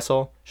I the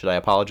asshole? Should I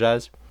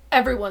apologize?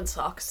 Everyone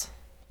sucks.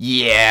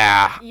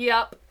 Yeah,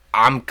 Yep.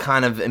 I'm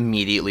kind of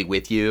immediately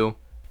with you.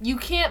 You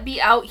can't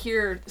be out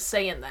here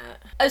saying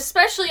that.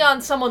 Especially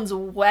on someone's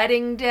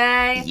wedding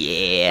day.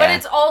 Yeah. But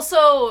it's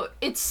also,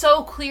 it's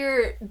so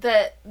clear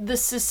that the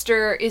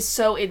sister is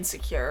so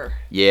insecure.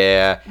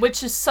 Yeah.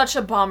 Which is such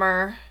a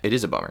bummer. It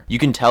is a bummer. You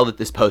can tell that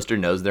this poster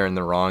knows they're in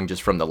the wrong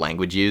just from the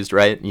language used,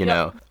 right? You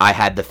know, I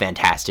had the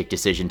fantastic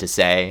decision to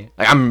say.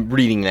 Like, I'm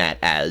reading that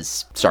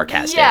as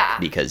sarcastic. Yeah.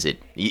 Because if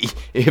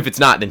it's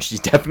not, then she's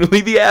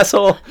definitely the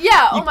asshole.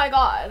 Yeah, oh my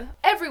god.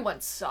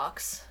 Everyone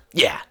sucks.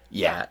 Yeah.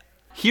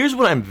 Here's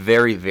what I'm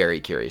very, very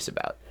curious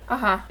about.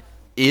 Uh-huh.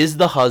 Is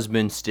the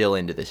husband still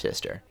into the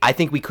sister? I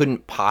think we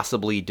couldn't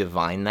possibly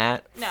divine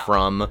that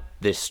from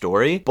this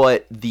story,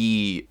 but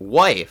the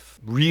wife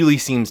really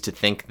seems to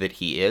think that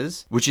he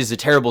is, which is a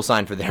terrible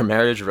sign for their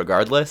marriage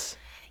regardless.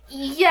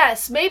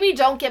 Yes, maybe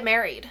don't get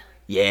married.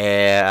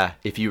 Yeah,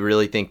 if you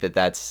really think that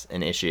that's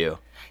an issue.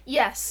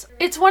 Yes.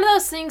 It's one of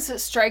those things that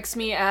strikes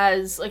me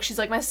as, like, she's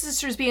like, my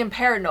sister's being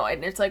paranoid,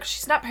 and it's like,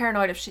 she's not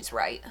paranoid if she's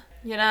right.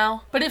 You know?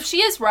 But if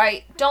she is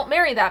right, don't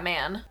marry that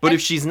man. But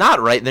if she's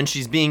not right, then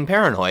she's being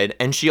paranoid,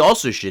 and she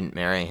also shouldn't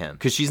marry him,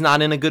 because she's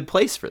not in a good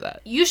place for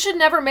that. You should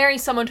never marry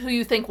someone who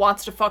you think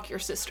wants to fuck your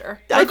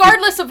sister,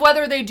 regardless of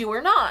whether they do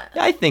or not.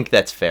 I think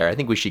that's fair. I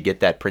think we should get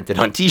that printed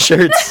on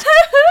t-shirts.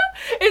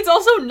 It's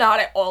also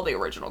not at all the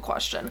original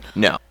question.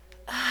 No.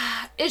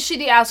 Is she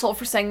the asshole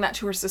for saying that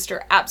to her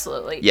sister?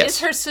 Absolutely. Yes.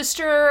 Is her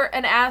sister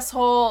an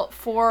asshole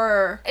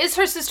for... Is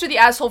her sister the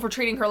asshole for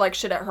treating her like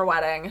shit at her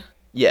wedding?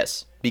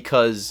 Yes,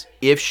 because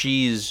if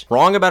she's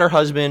wrong about her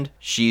husband,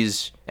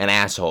 she's an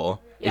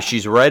asshole. Yeah. If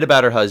she's right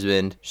about her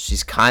husband,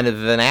 she's kind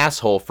of an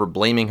asshole for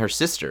blaming her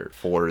sister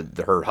for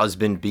her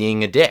husband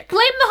being a dick. Blame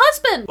the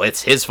husband! Well,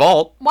 it's his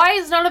fault. Why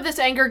is none of this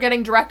anger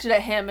getting directed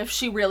at him if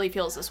she really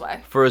feels this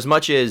way? For as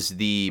much as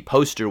the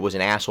poster was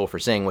an asshole for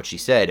saying what she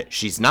said,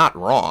 she's not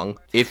wrong.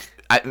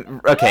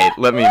 Okay,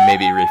 let me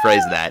maybe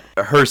rephrase that.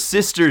 Her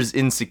sister's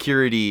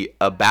insecurity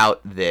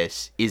about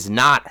this is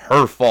not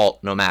her fault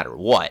no matter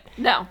what.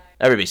 No.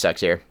 Everybody sucks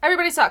here.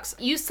 Everybody sucks.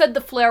 You said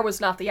the flare was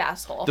not the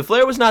asshole. The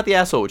flare was not the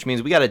asshole, which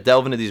means we gotta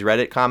delve into these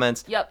Reddit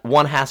comments. Yep.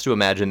 One has to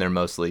imagine they're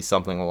mostly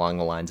something along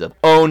the lines of,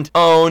 owned.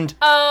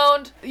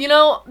 You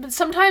know,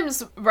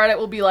 sometimes Reddit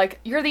will be like,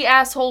 you're the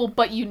asshole,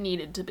 but you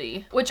needed to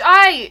be. Which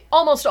I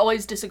almost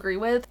always disagree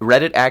with.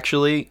 Reddit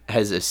actually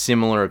has a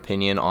similar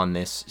opinion on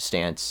this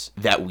stance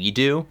that we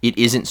do. It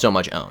isn't so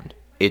much owned.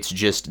 It's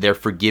just they're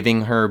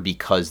forgiving her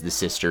because the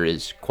sister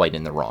is quite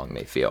in the wrong,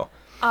 they feel.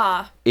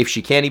 If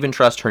she can't even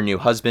trust her new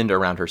husband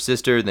around her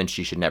sister, then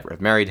she should never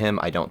have married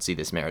him. I don't see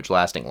this marriage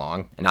lasting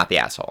long. And not the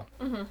asshole.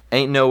 Mm-hmm.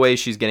 Ain't no way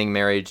she's getting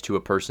married to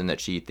a person that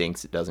she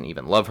thinks doesn't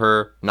even love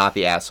her. Not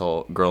the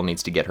asshole. Girl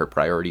needs to get her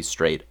priorities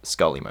straight.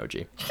 Skull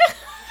emoji.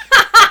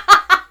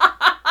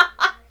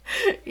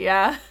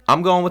 Yeah.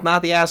 I'm going with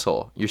not the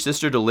asshole. Your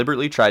sister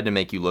deliberately tried to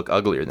make you look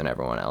uglier than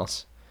everyone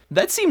else.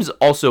 That seems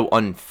also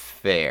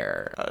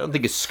unfair. I don't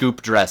think a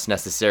scoop dress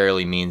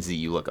necessarily means that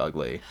you look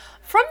ugly.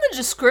 From the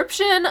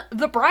description,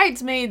 the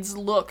bridesmaids'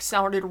 look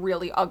sounded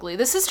really ugly.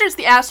 The sister's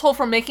the asshole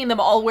for making them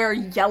all wear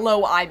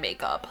yellow eye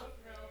makeup.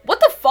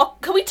 What the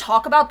fuck? Can we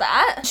talk about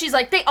that? She's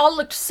like, they all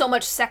looked so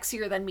much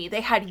sexier than me.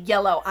 They had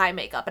yellow eye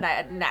makeup and I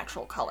had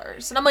natural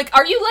colors. And I'm like,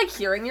 are you like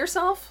hearing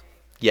yourself?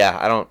 Yeah,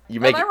 Am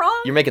I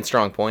wrong? You're making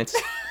strong points.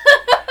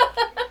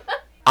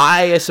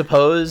 I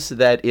suppose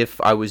that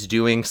if I was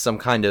doing some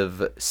kind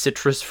of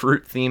citrus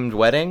fruit themed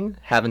wedding,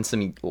 having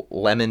some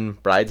lemon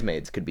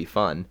bridesmaids could be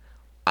fun.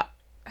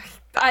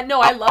 I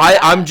know, I love that.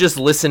 I'm just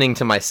listening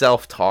to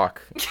myself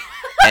talk,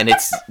 and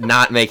it's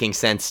not making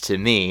sense to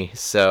me,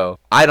 so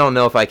I don't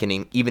know if I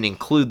can even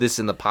include this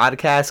in the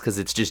podcast, because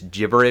it's just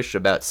gibberish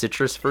about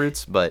citrus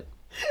fruits, but...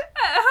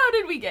 How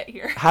did we get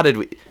here?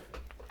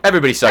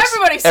 Everybody sucks.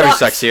 Everybody sucks. Everybody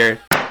sucks here.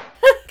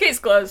 Case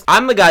closed.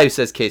 I'm the guy who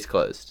says case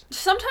closed.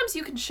 Sometimes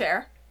you can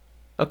share.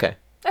 Okay.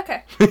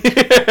 Sorry,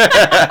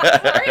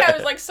 I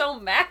was like so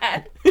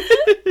mad.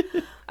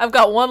 I've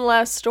got one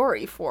last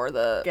story for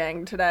the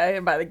gang today,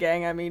 and by the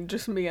gang I mean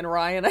just me and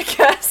Ryan, I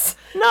guess.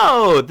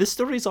 No, this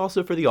story's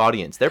also for the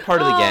audience. They're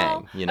part of the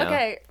gang, you know.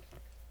 Okay.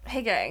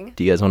 Hey gang.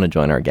 Do you guys want to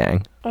join our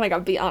gang? Oh my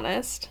god, be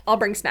honest. I'll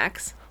bring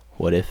snacks.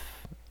 What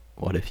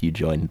if you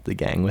joined the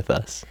gang with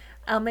us?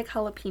 I'll make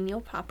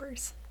jalapeno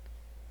poppers.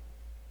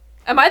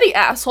 Am I the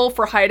asshole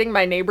for hiding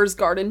my neighbor's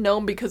garden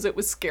gnome because it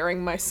was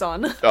scaring my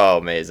son? Oh,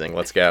 amazing.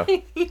 Let's go.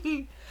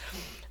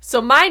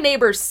 So my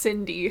neighbor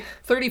Cindy,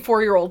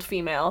 34-year-old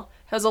female,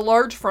 has a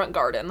large front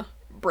garden,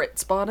 Brit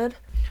spotted.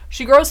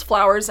 She grows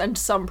flowers and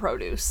some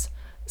produce.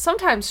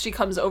 Sometimes she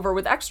comes over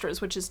with extras,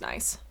 which is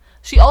nice.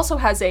 She also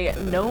has a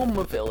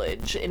gnome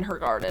village in her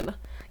garden.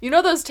 You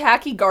know those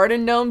tacky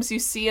garden gnomes you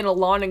see in a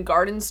lawn and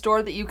garden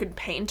store that you can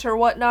paint or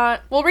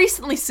whatnot? Well,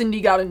 recently Cindy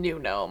got a new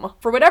gnome.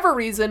 For whatever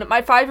reason,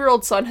 my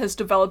 5-year-old son has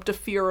developed a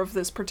fear of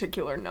this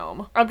particular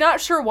gnome. I'm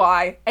not sure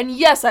why, and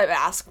yes, I've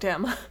asked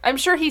him. I'm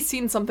sure he's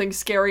seen something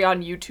scary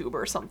on YouTube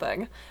or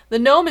something. The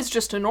gnome is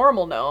just a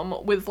normal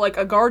gnome with like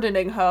a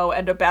gardening hoe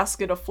and a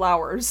basket of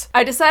flowers.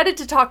 I decided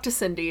to talk to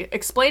Cindy,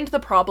 explained the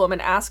problem,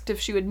 and asked if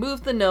she would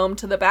move the gnome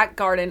to the back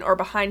garden or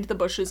behind the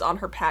bushes on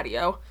her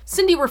patio.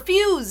 Cindy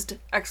refused!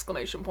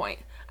 Exclamation point.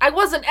 I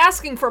wasn't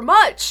asking for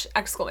much!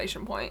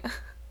 Exclamation point.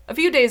 A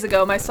few days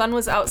ago, my son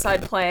was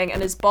outside playing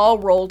and his ball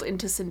rolled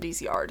into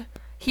Cindy's yard.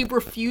 He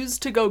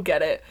refused to go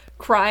get it,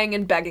 crying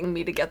and begging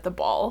me to get the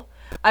ball.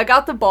 I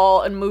got the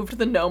ball and moved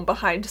the gnome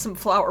behind some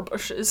flower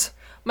bushes.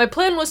 My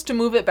plan was to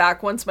move it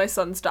back once my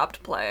son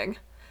stopped playing.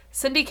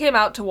 Cindy came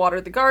out to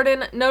water the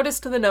garden,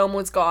 noticed the gnome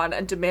was gone,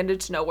 and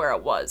demanded to know where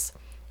it was.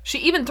 She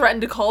even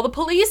threatened to call the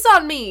police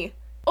on me!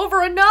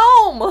 Over a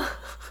gnome!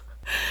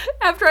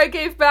 After I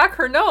gave back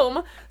her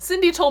gnome,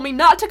 Cindy told me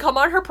not to come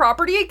on her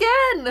property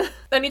again!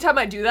 Anytime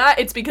I do that,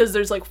 it's because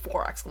there's like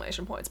 4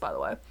 exclamation points, by the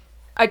way.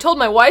 I told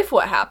my wife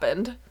what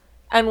happened,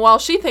 and while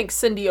she thinks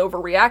Cindy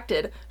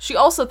overreacted, she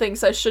also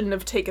thinks I shouldn't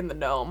have taken the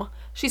gnome.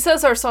 She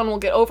says our son will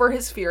get over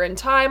his fear in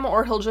time,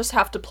 or he'll just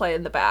have to play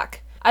in the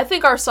back. I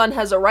think our son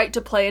has a right to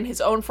play in his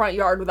own front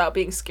yard without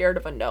being scared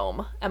of a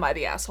gnome. Am I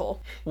the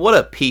asshole? What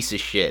a piece of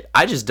shit.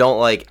 I just don't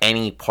like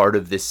any part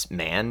of this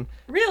man.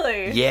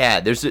 Really?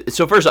 Yeah,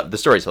 so first up, the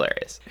story's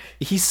hilarious.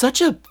 He's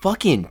such a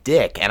fucking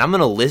dick, and I'm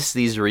gonna list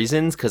these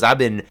reasons because I've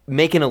been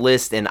making a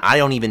list and I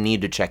don't even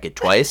need to check it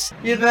twice.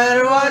 You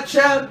better watch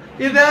out,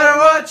 you better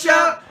watch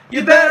out,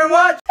 you better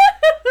watch.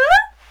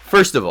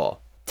 First of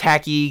all,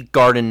 tacky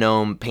garden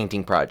gnome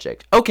painting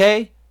project.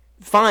 Okay,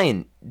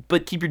 fine,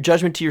 but keep your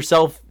judgment to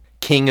yourself,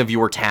 king of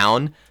your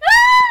town.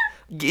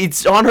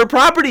 It's on her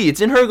property.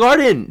 It's in her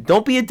garden.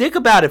 Don't be a dick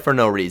about it for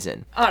no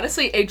reason.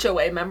 Honestly,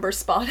 HOA member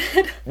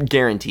spotted.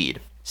 Guaranteed.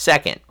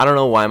 Second, I don't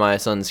know why my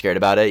son's scared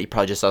about it. He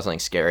probably just saw something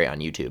scary on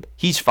YouTube.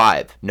 He's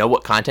 5. Know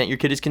what content your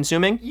kid is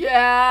consuming?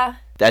 Yeah.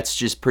 That's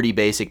just pretty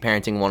basic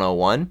parenting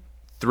 101.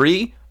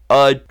 3,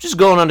 just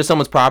going onto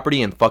someone's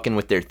property and fucking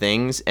with their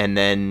things and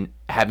then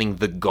having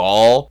the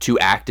gall to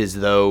act as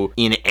though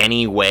in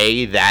any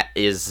way that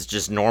is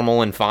just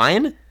normal and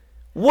fine.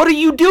 What are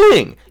you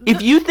doing?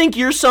 If you think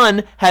your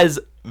son has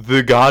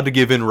the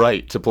God-given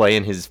right to play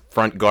in his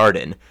front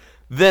garden,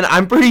 then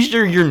I'm pretty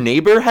sure your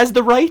neighbor has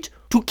the right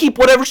to keep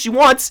whatever she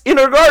wants in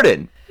her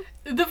garden.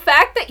 The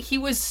fact that he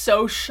was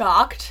so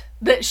shocked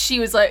that she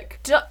was like,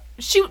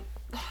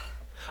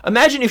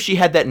 Imagine if she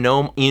had that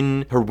gnome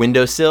in her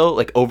windowsill,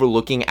 like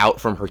overlooking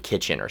out from her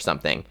kitchen or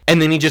something.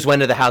 And then he just went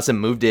to the house and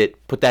moved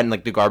it, put that in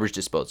like the garbage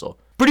disposal.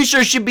 Pretty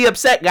sure she'd be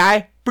upset,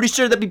 guy. Pretty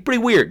sure that'd be pretty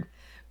weird.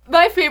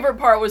 My favorite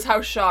part was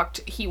how shocked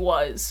he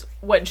was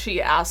when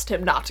she asked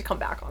him not to come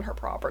back on her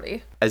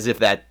property. As if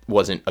that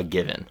wasn't a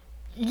given.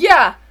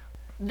 Yeah,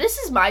 this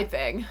is my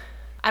thing.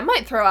 I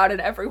might throw out an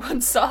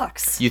everyone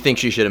sucks. You think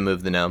she should have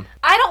moved the gnome?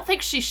 I don't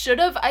think she should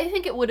have. I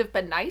think it would have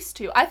been nice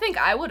to. I think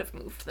I would have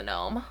moved the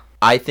gnome.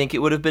 I think it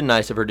would have been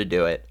nice of her to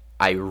do it.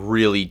 I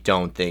really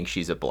don't think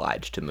she's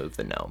obliged to move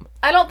the gnome.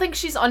 I don't think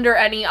she's under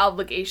any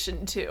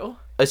obligation to.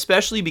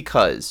 Especially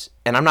because,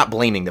 and I'm not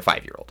blaming the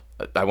 5-year-old.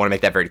 I want to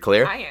make that very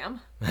clear. I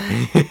am.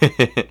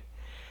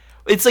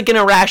 It's like an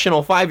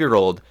irrational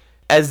 5-year-old.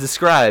 As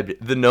described,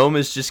 the gnome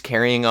is just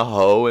carrying a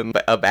hoe and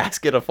a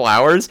basket of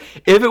flowers.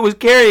 If it was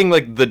carrying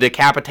like the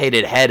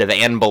decapitated head of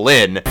Anne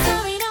Boleyn,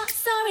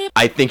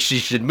 I think she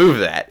should move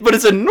that. But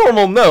it's a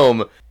normal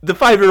gnome. The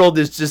 5-year-old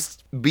is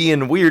just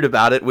being weird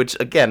about it, which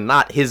again,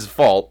 not his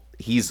fault.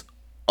 He's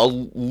a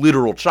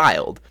literal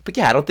child. But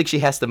yeah, I don't think she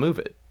has to move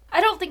it. I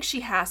don't think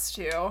she has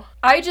to.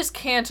 I just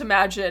can't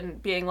imagine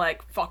being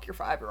like, fuck your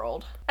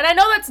 5-year-old. And I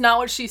know that's not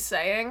what she's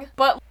saying,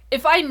 but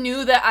if I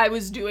knew that I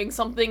was doing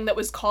something that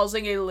was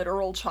causing a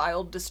literal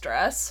child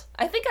distress,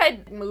 I think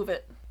I'd move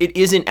it. It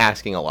isn't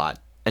asking a lot,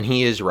 and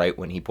he is right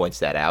when he points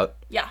that out.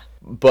 Yeah.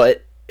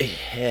 But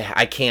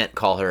I can't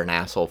call her an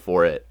asshole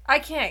for it. I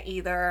can't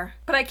either.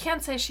 But I can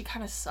say she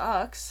kind of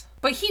sucks.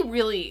 But he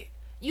really,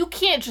 you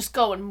can't just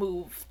go and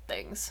move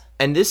things.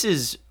 And this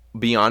is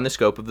beyond the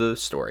scope of the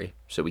story,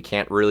 so we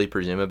can't really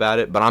presume about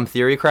it, but I'm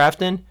theory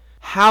crafting.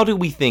 How do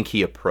we think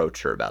he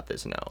approached her about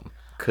this gnome?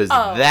 Because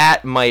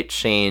that might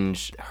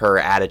change her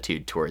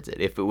attitude towards it.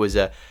 If it was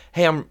a,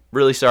 hey, I'm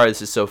really sorry,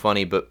 this is so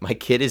funny, but my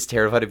kid is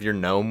terrified of your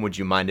gnome, would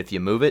you mind if you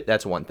move it?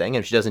 That's one thing.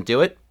 And if she doesn't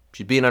do it,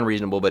 she's being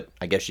unreasonable, but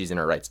I guess she's in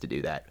her rights to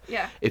do that.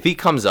 Yeah. If he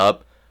comes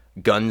up,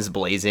 guns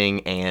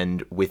blazing,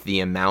 and with the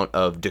amount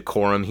of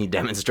decorum he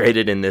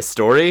demonstrated in this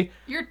story,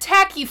 your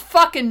tacky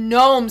fucking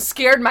gnome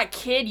scared my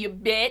kid, you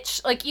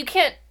bitch. Like, you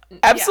can't,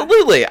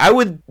 Absolutely. I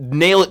would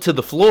nail it to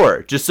the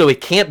floor just so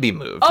it can't be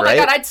moved, Oh right?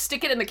 my god, I'd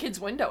stick it in the kid's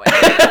window.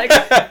 Like,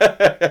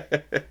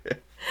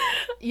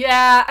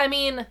 yeah, I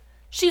mean,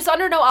 she's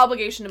under no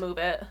obligation to move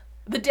it.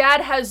 The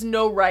dad has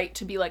no right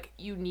to be like,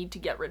 you need to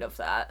get rid of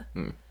that.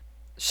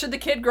 Should the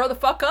kid grow the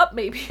fuck up?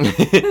 Maybe.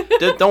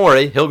 Don't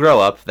worry, he'll grow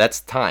up. That's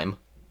time.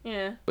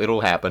 Yeah.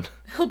 It'll happen.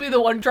 He'll be the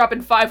one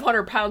dropping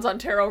 500 pounds on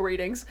tarot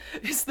readings.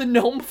 Is the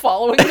gnome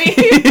following me?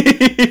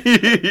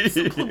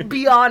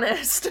 Be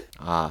honest.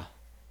 Ah,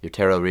 your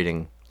tarot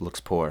reading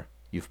looks poor.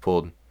 You've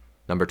pulled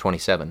number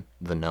 27,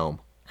 the gnome.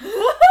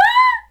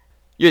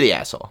 You're the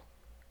asshole.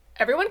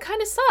 Everyone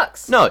kind of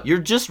sucks. No, you're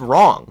just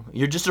wrong.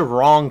 You're just a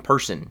wrong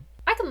person.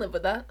 I can live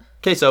with that.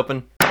 Case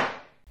open.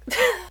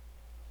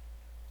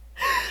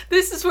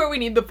 This is where we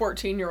need the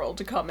 14-year-old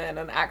to come in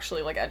and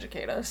actually, like,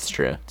 educate us. It's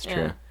true. It's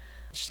true.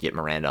 Just get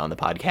Miranda on the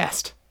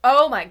podcast,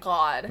 Oh my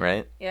god.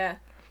 right? Yeah.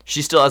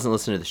 She still hasn't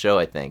listened to the show,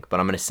 I think, but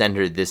I'm going to send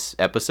her this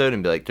episode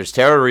and be like, there's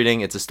tarot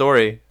reading. It's a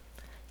story.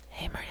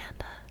 Hey,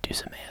 Miranda. Do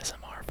some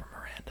ASMR for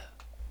Miranda.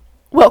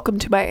 Welcome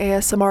to my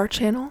ASMR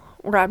channel,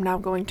 where I'm now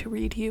going to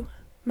read you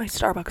my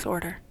Starbucks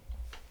order.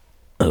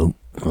 Oh,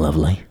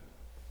 lovely.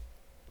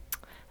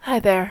 Hi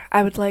there.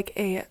 I would like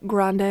a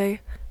grande.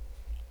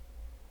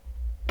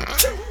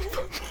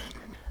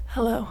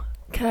 Hello.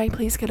 Can I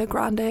please get a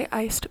grande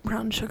iced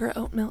brown sugar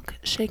oat milk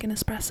shaken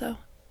espresso?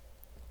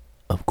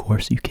 Of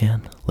course you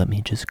can. Let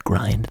me just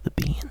grind the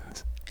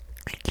beans.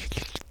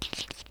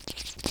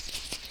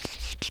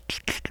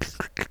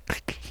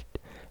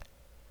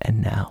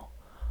 And now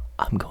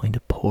I'm going to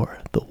pour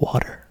the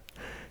water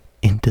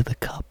into the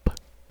cup.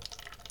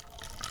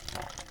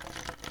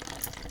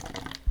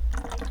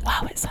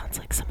 Wow, it sounds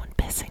like someone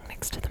pissing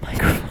next to the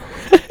microphone.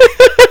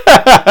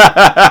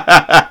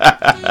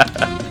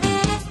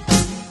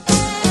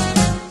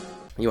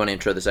 You want to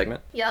intro the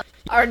segment? Yeah.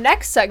 Our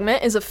next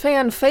segment is a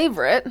fan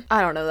favorite.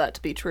 I don't know that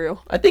to be true.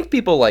 I think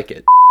people like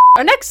it.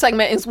 Our next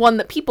segment is one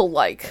that people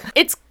like.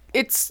 It's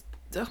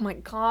oh my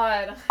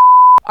god.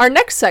 Our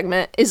next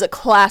segment is a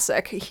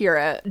classic here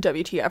at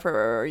WTF,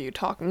 or are you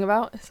talking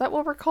about? Is that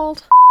what we're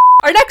called?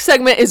 Our next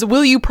segment is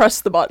Will You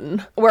Press the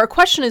Button, where a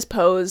question is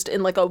posed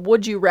in like a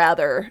would you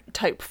rather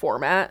type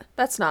format.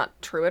 That's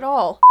not true at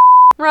all.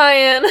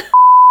 Ryan.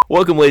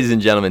 Welcome, ladies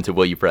and gentlemen, to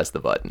Will You Press the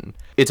Button?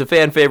 It's a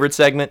fan favorite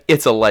segment,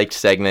 it's a liked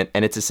segment,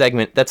 and it's a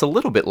segment that's a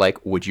little bit like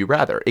Would You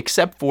Rather,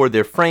 except for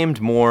they're framed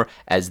more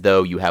as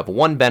though you have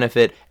one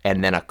benefit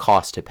and then a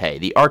cost to pay.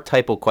 The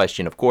archetypal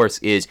question, of course,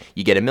 is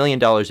you get $1 million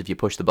if you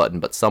push the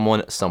button, but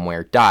someone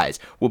somewhere dies.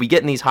 We'll be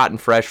getting these hot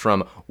and fresh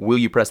from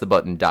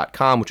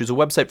willyoupressthebutton.com, which is a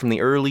website from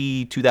the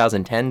early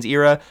 2010s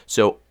era,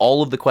 so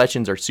all of the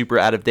questions are super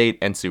out of date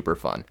and super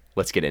fun.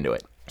 Let's get into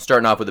it.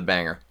 Starting off with a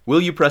banger.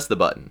 Will you press the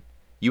button?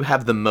 You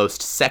have the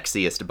most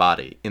sexiest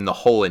body in the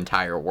whole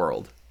entire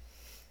world,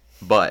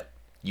 but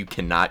you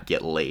cannot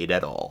get laid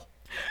at all.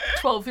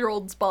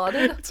 12-year-old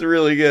spotted. It's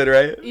really good,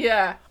 right?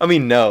 Yeah. I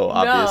mean, no,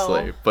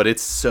 obviously, No. but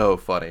it's so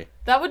funny.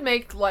 That would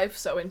make life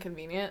so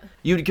inconvenient.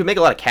 You could make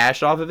a lot of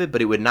cash off of it,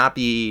 but it would not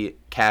be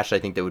cash I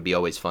think that would be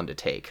always fun to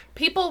take.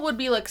 People would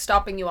be like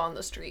stopping you on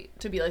the street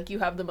to be like, you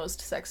have the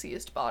most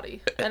sexiest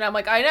body. And I'm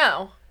like, I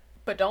know,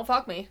 but don't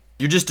fuck me.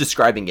 You're just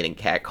describing getting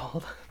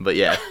catcalled, but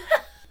yeah.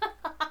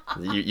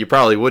 You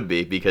probably would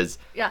be because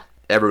Yeah.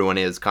 everyone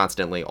is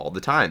constantly all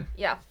the time.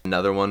 Yeah.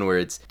 Another one where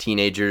it's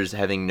teenagers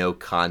having no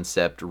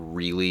concept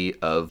really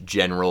of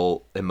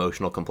general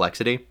emotional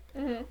complexity.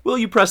 Mm-hmm. Will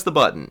you press the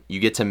button? You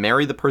get to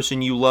marry the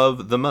person you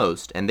love the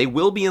most, and they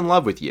will be in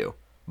love with you,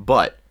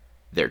 but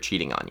they're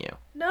cheating on you.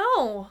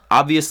 No.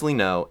 Obviously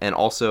no, and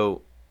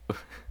also,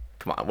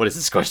 come on, what is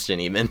this question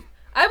even?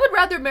 I would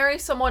rather marry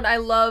someone I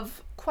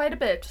love quite a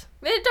bit.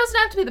 It doesn't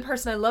have to be the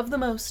person I love the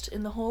most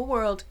in the whole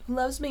world, who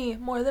loves me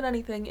more than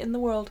anything in the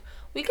world.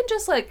 We can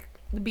just, like,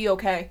 be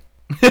okay.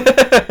 You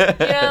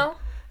know?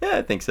 Yeah,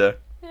 I think so.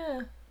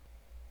 Yeah.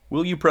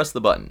 Will you press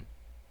the button?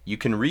 You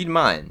can read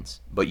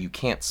minds, but you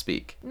can't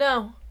speak.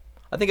 No.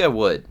 I think I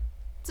would.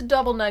 It's a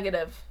double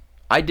negative.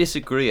 I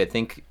disagree. I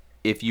think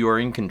if you are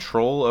in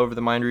control over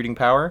the mind reading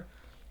power,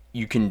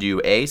 you can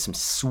do A, some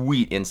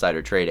sweet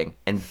insider trading,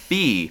 and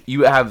B,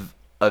 you have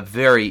a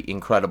very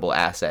incredible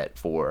asset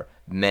for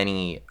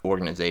many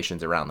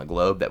organizations around the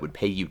globe that would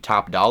pay you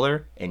top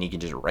dollar, and you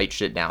can just write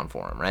shit down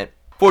for them, right?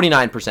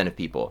 49% of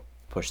people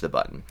push the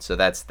button, so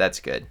that's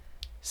good.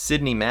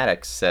 Sydney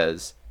Maddox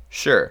says,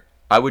 sure,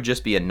 I would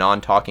just be a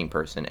non-talking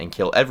person and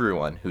kill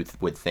everyone who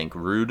would think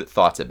rude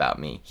thoughts about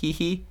me, hee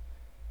hee,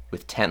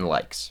 with 10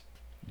 likes.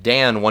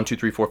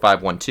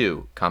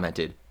 Dan12345512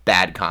 commented,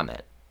 bad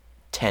comment,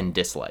 10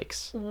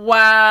 dislikes.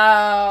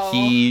 Wow.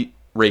 He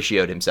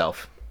ratioed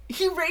himself.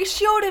 He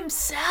ratioed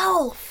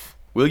himself.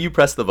 Will you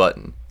press the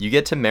button? You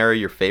get to marry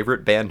your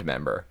favorite band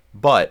member,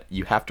 but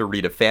you have to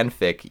read a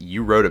fanfic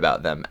you wrote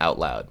about them out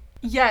loud.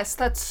 Yes,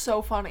 that's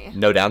so funny.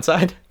 No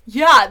downside?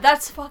 Yeah,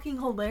 that's fucking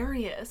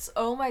hilarious.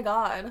 Oh my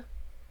god.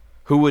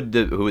 Who would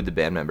the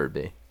band member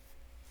be?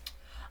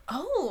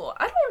 Oh,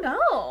 I don't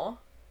know.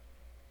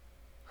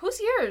 Who's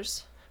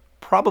yours?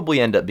 Probably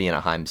end up being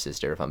a Heim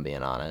sister, if I'm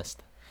being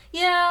honest.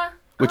 Yeah.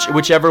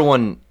 Whichever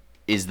one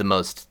is the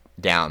most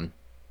down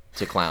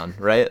to clown,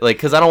 right? Like,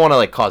 because I don't want to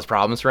like cause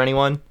problems for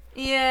anyone,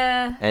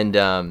 Yeah.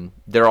 and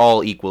they're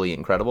all equally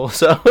incredible.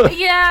 So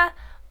Yeah.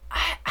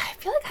 I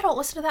feel like I don't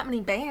listen to that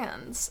many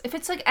bands. If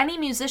it's like any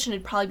musician,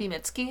 it'd probably be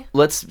Mitski.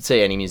 let's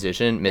say any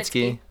musician,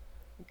 Mitski.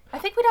 I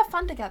think we'd have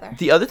fun together.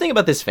 The other thing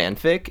about this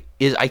fanfic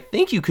is I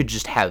think you could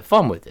just have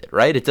fun with it,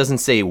 right? It doesn't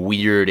say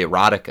weird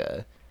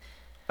erotica.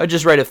 I'd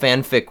just write a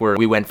fanfic where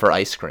we went for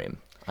ice cream,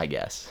 I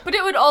guess. But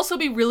it would also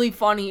be really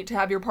funny to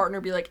have your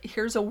partner be like,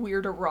 here's a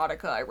weird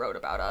erotica I wrote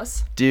about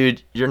us.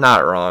 Dude, you're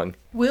not wrong.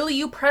 Will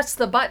you press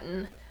the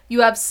button?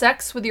 You have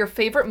sex with your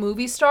favorite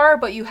movie star,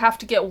 but you have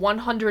to get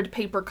 100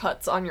 paper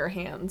cuts on your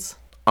hands.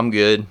 I'm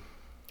good.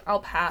 I'll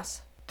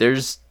pass.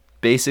 There's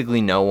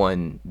basically no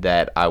one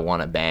that I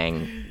want to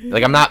bang.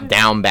 Like, I'm not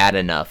down bad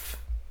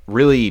enough.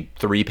 Really,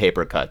 3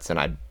 paper cuts, and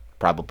I'd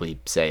probably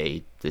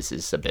say this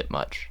is a bit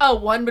much. Oh,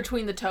 one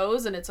between the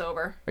toes and it's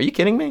over. Are you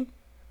kidding me?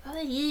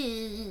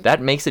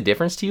 That makes a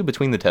difference to you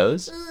between the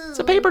toes? It's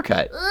a paper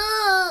cut.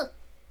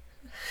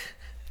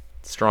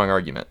 Strong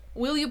argument.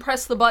 Will you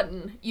press the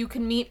button? You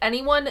can meet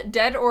anyone,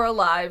 dead or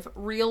alive,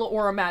 real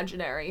or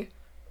imaginary,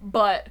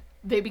 but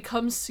they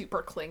become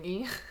super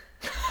clingy.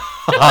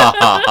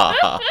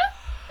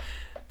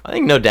 I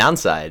think no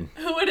downside.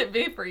 Who would it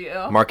be for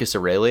you? Marcus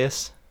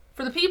Aurelius?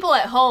 For the people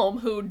at home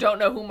who don't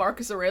know who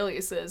Marcus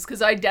Aurelius is,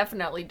 because I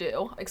definitely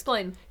do.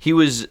 Explain. He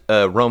was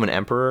a Roman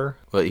emperor.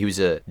 Well, he was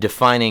a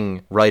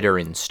defining writer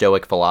in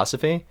Stoic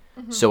philosophy.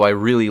 So I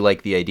really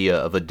like the idea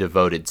of a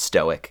devoted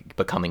Stoic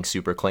becoming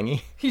super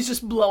clingy. He's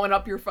just blowing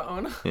up your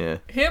phone. Yeah.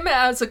 Him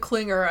as a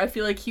clinger, I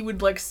feel like he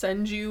would like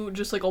send you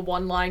just like a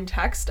one-line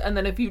text, and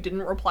then if you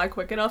didn't reply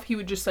quick enough, he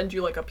would just send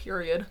you like a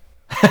period.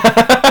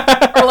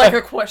 Or like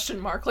a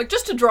question mark, like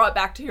just to draw it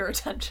back to your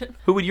attention.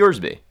 Who would yours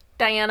be?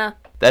 Diana.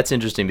 That's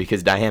interesting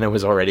because Diana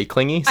was already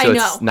clingy, so I know.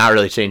 it's not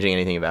really changing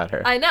anything about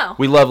her. I know.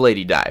 We love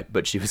Lady Di,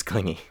 but she was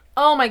clingy.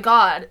 Oh my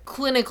god.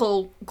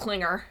 Clinical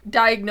clinger.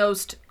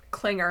 Diagnosed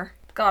clinger.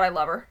 God, I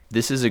love her.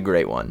 This is a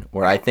great one,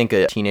 where I think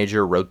a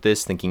teenager wrote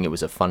this thinking it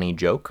was a funny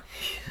joke,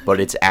 but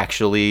it's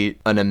actually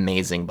an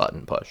amazing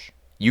button push.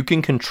 You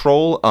can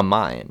control a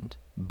mind,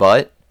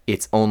 but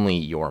it's only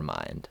your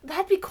mind.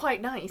 That'd be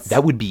quite nice.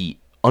 That would be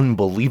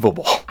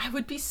unbelievable. I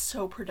would be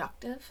so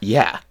productive.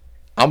 Yeah,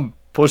 I'm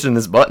pushing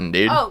this button,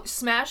 dude. Oh,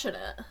 smashing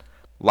it.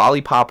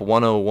 Lollipop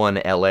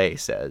 101 LA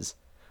says,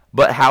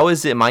 but how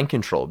is it mind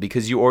control?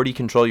 Because you already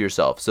control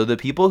yourself. So the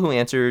people who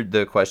answered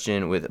the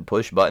question with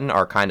push button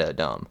are kind of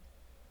dumb.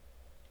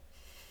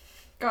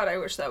 God, I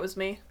wish that was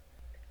me.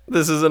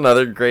 This is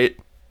another great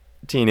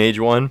teenage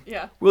one.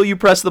 Yeah. Will you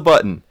press the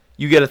button?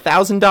 You get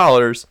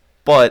 $1,000,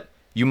 but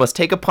you must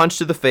take a punch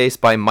to the face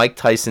by Mike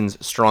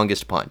Tyson's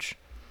strongest punch.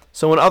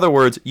 So in other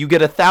words, you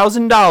get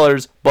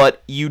 $1,000,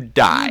 but you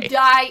die. You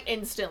die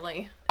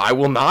instantly. I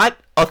will not.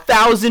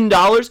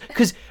 $1,000?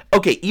 Because,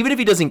 okay, even if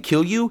he doesn't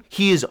kill you,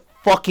 he is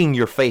fucking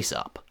your face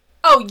up.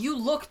 Oh, you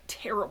look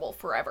terrible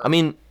forever. I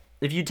mean,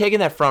 if you'd taken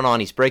that front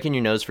on, he's breaking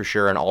your nose for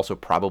sure, and also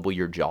probably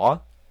your jaw.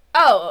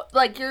 Oh,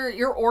 like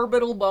your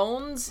orbital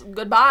bones?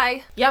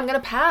 Goodbye. Yeah, I'm gonna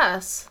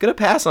pass. Gonna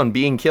pass on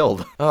being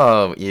killed.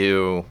 Oh,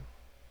 ew.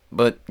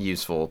 But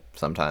useful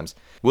sometimes.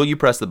 Will you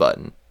press the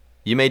button?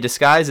 You may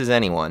disguise as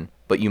anyone,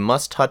 but you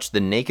must touch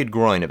the naked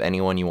groin of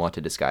anyone you want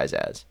to disguise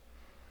as.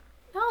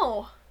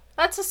 No,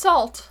 that's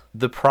assault.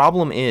 The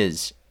problem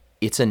is,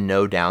 it's a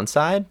no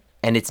downside,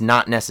 and it's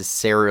not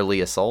necessarily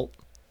assault.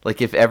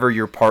 Like, if ever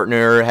your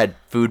partner had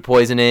food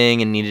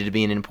poisoning and needed to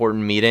be in an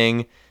important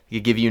meeting, he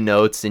could give you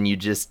notes and you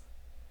just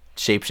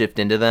shapeshift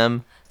into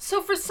them.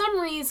 So for some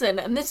reason,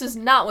 and this is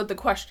not what the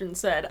question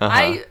said,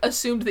 I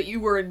assumed that you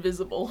were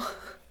invisible.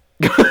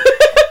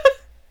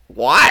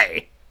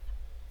 Why?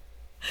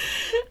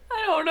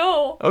 I don't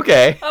know.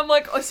 Okay. I'm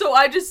like, so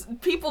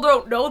people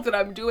don't know that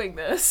I'm doing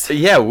this.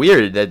 Yeah,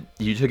 weird that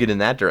you took it in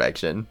that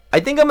direction. I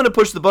think I'm going to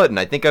push the button.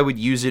 I think I would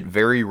use it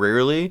very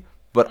rarely,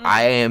 but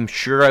I am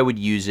sure I would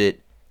use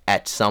it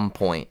at some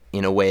point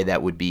in a way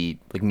that would be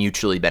like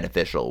mutually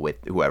beneficial with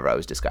whoever I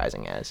was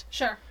disguising as.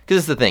 Sure. Because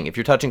it's the thing, if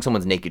you're touching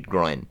someone's naked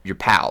groin, you're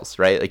pals,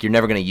 right? Like, you're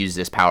never going to use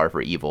this power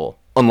for evil,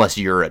 unless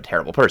you're a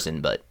terrible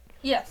person, but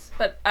Yes,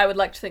 but I would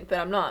like to think that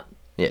I'm not.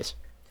 yes.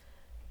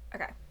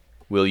 Okay.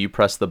 Will you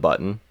press the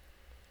button?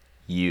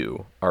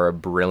 You are a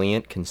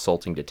brilliant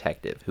consulting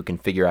detective who can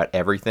figure out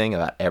everything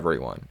about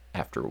everyone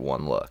after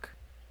one look.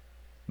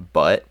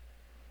 But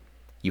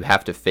you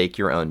have to fake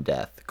your own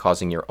death,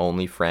 causing your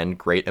only friend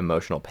great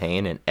emotional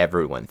pain and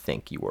everyone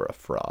think you were a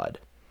fraud.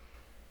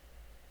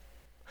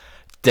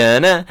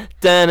 Da-na,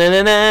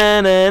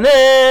 da-na-na-na-na-na.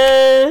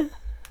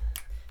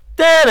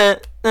 Da-na,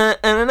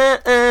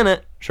 na-na-na-na-na.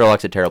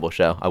 Sherlock's a terrible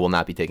show. I will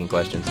not be taking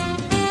questions.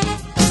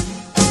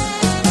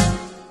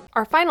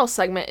 Our final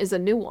segment is a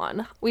new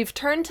one. We've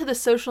turned to the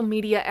social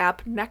media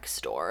app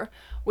Nextdoor,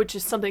 which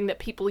is something that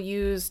people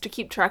use to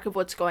keep track of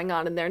what's going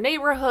on in their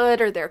neighborhood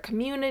or their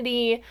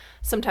community.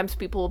 Sometimes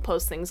people will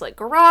post things like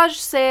garage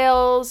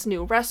sales,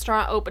 new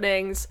restaurant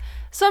openings.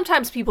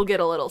 Sometimes people get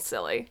a little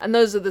silly, and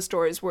those are the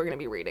stories we're going to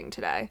be reading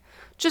today.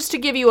 Just to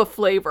give you a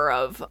flavor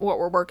of what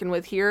we're working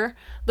with here,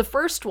 the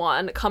first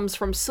one comes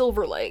from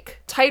Silver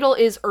Lake. Title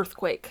is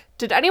Earthquake.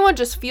 Did anyone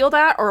just feel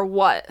that or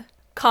what?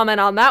 Comment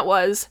on that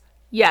was,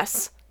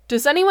 yes.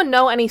 Does anyone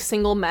know any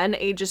single men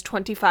ages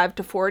 25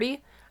 to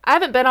 40? I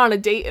haven't been on a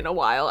date in a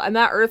while, and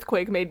that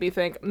earthquake made me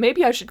think,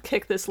 maybe I should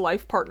kick this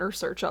life partner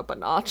search up a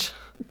notch.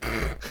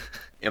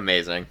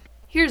 Amazing.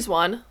 Here's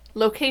one.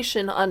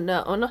 Location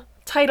unknown.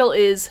 Title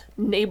is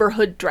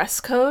Neighborhood Dress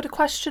Code? ?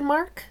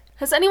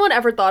 Has anyone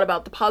ever thought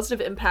about the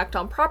positive impact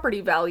on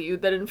property value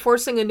that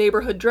enforcing a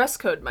neighborhood dress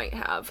code might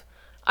have?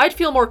 I'd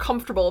feel more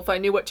comfortable if I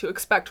knew what to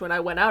expect when I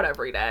went out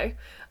every day.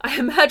 I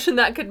imagine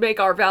that could make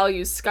our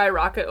values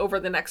skyrocket over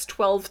the next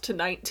 12 to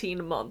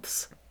 19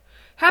 months.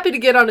 Happy to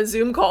get on a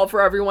Zoom call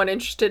for everyone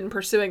interested in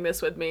pursuing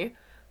this with me.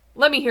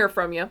 Let me hear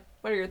from you.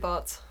 What are your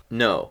thoughts?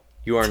 No,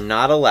 you are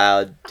not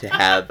allowed to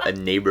have a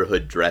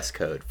neighborhood dress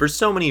code for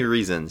so many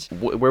reasons.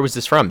 Where was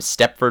this from?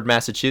 Stepford,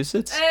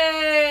 Massachusetts?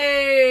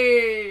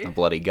 Hey! I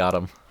bloody got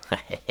him.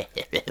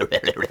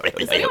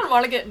 Does anyone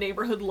want to get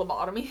neighborhood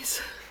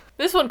lobotomies?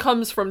 This one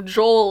comes from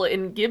Joel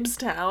in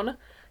Gibbstown.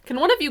 Can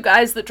one of you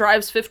guys that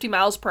drives 50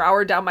 miles per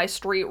hour down my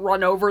street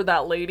run over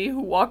that lady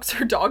who walks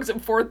her dogs at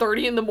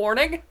 4:30 in the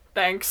morning?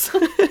 Thanks.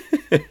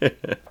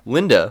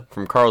 Linda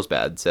from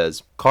Carlsbad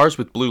says, cars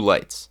with blue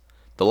lights.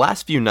 The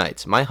last few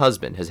nights, my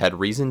husband has had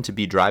reason to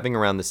be driving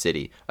around the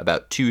city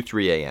about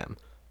 2-3 a.m.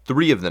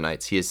 3 of the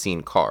nights he has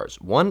seen cars,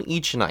 one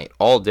each night,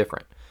 all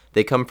different.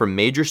 They come from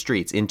major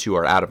streets into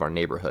or out of our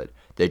neighborhood.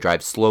 They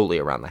drive slowly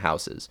around the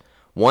houses.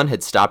 One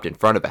had stopped in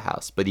front of a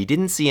house, but he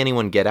didn't see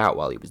anyone get out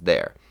while he was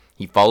there.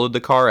 He followed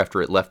the car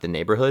after it left the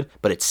neighborhood,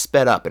 but it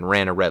sped up and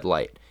ran a red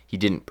light. He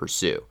didn't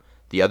pursue.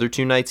 The other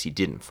 2 nights he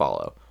didn't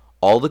follow.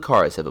 All the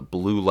cars have a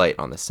blue light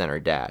on the center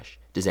dash.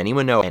 Does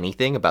anyone know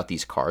anything about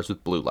these cars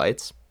with blue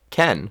lights?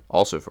 Ken,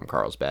 also from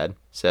Carlsbad,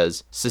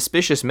 says,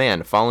 suspicious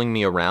man following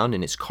me around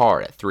in his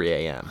car at 3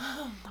 a.m.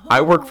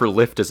 I work for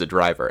Lyft as a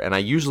driver, and I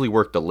usually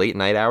work the late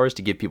night hours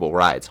to give people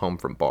rides home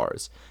from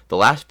bars. The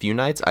last few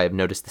nights, I have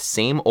noticed the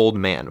same old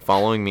man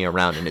following me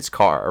around in his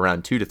car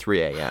around 2 to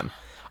 3 a.m.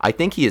 I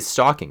think he is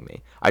stalking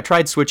me. I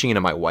tried switching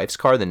into my wife's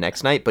car the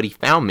next night, but he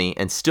found me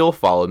and still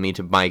followed me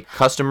to my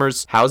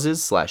customers'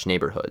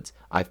 houses/neighborhoods.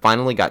 I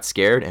finally got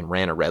scared and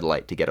ran a red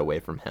light to get away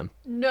from him.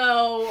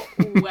 No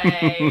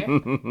way.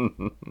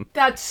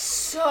 That's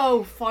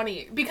so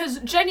funny. Because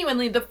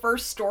genuinely, the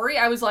first story,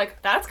 I was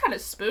like, that's kind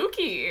of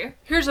spooky.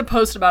 Here's a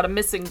post about a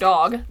missing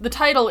dog. The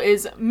title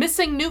is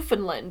Missing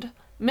Newfoundland.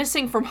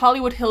 Missing from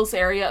Hollywood Hills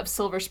area of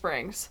Silver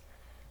Springs.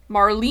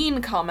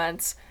 Marlene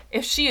comments,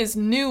 if she is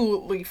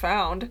newly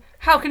found,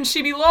 how can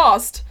she be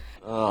lost?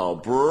 Oh,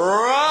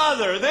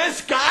 brother,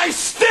 this guy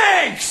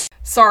stinks!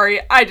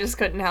 Sorry, I just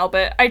couldn't help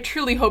it. I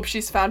truly hope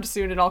she's found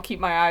soon and I'll keep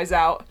my eyes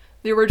out.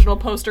 The original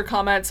poster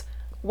comments,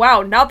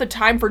 wow, not the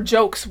time for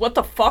jokes. What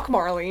the fuck,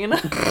 Marlene?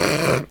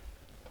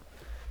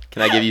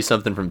 Can I give you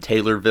something from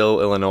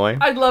Taylorville, Illinois?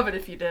 I'd love it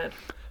if you did.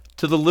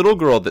 To the little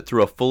girl that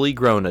threw a fully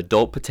grown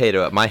adult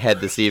potato at my head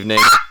this evening,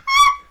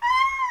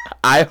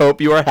 I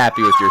hope you are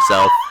happy with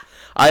yourself.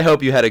 I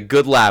hope you had a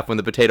good laugh when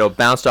the potato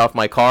bounced off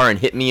my car and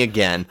hit me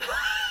again.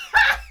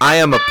 I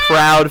am a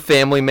proud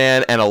family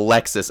man and a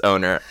Lexus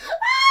owner,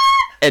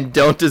 and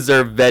don't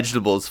deserve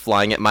vegetables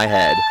flying at my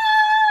head.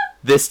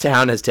 This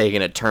town has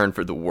taken a turn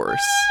for the worse.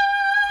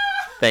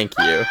 Thank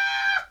you.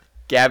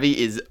 Gabby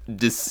is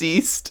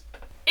deceased.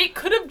 It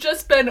could have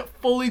just been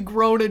fully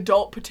grown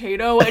adult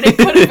potato, and it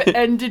could have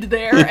ended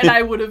there, and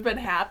I would have been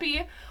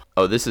happy.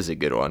 Oh, this is a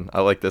good one.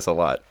 I like this a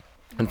lot.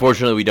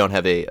 Unfortunately, we don't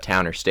have a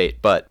town or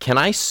state, but can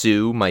I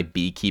sue my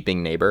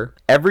beekeeping neighbor?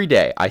 Every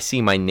day, I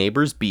see my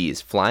neighbor's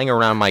bees flying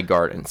around my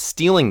garden,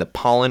 stealing the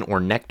pollen or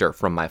nectar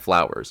from my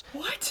flowers.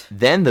 What?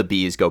 Then the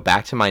bees go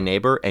back to my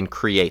neighbor and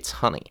creates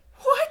honey.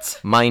 What?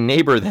 My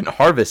neighbor then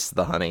harvests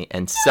the honey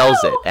and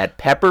sells it at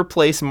Pepper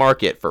Place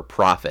Market for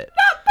profit.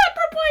 Not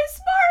Pepper Place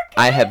Market!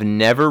 I have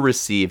never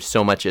received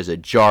so much as a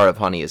jar of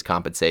honey as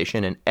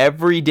compensation, and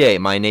every day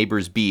my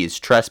neighbor's bees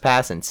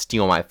trespass and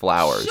steal my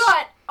flowers.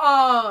 Shut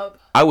up!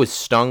 I was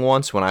stung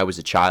once when I was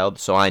a child,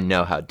 so I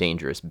know how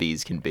dangerous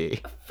bees can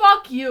be.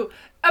 Fuck you.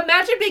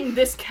 Imagine being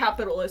this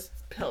capitalist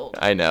pilled.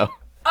 I know.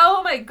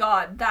 Oh my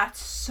god, that's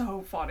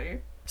so funny.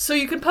 So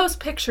you can post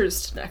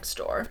pictures to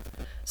Nextdoor.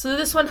 So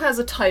this one has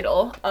a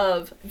title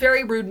of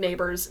Very Rude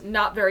Neighbors,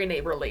 Not Very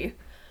Neighborly.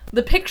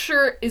 The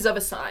picture is of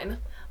a sign.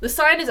 The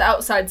sign is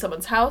outside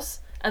someone's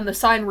house, and the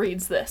sign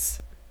reads this.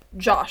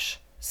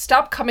 Josh,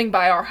 stop coming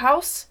by our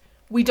house.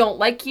 We don't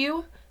like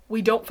you.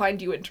 We don't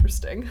find you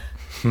interesting.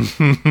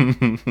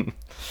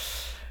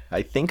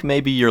 I think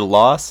maybe you're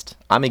lost.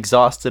 I'm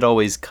exhausted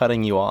always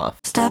cutting you off.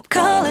 Stop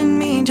calling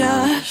me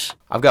Josh.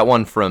 I've got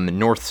one from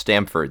North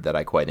Stamford that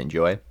I quite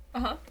enjoy.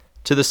 Uh-huh.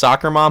 To the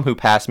soccer mom who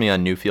passed me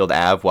on Newfield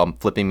Ave while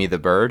flipping me the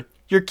bird,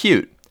 you're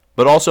cute,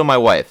 but also my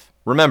wife.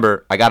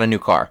 Remember, I got a new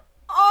car.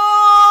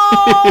 Oh!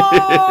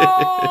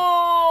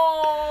 Oh!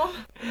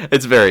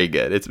 It's very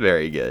good. It's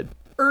very good.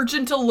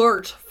 Urgent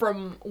alert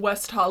from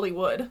West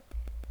Hollywood.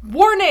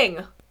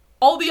 Warning!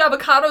 All the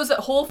avocados at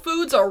Whole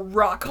Foods are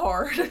rock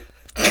hard.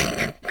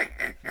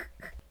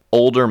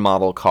 Older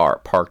model car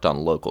parked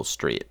on local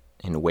street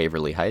in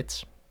Waverly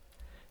Heights.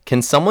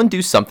 Can someone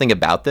do something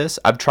about this?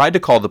 I've tried to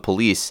call the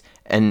police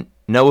and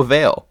no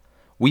avail.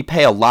 We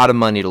pay a lot of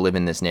money to live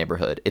in this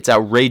neighborhood. It's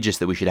outrageous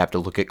that we should have to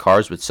look at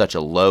cars with such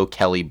a low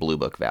Kelley Blue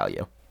Book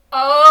value.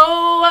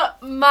 Oh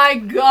my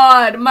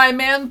god, my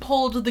man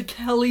pulled the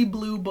Kelley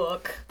Blue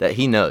Book. That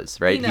he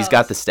knows, right? He He's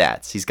got the knows.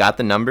 stats. He's got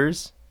the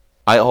numbers.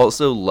 I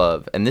also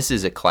love, and this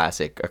is a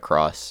classic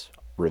across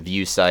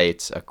review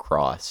sites,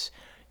 across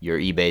your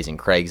eBays and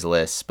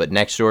Craigslists, but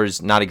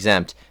Nextdoor's not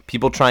exempt.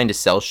 People trying to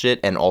sell shit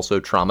and also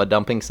trauma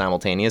dumping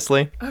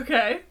simultaneously.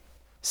 Okay.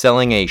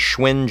 Selling a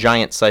Schwinn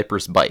Giant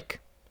Cypress bike.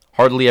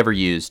 Hardly ever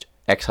used.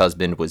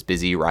 Ex-husband was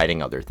busy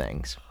riding other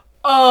things.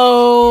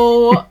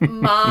 Oh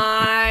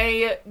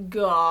my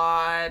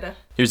god.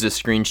 Here's a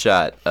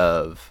screenshot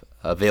of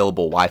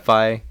available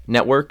Wi-Fi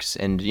networks,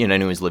 and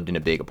anyone who's lived in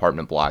a big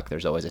apartment block,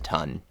 there's always a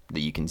ton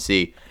that you can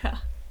see. Yeah.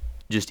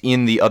 Just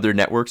in the other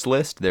networks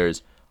list,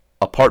 there's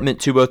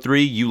apartment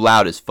 203, you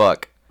loud as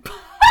fuck.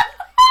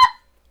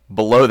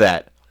 Below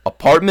that,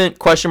 apartment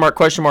question mark,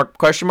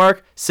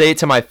 say it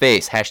to my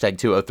face, hashtag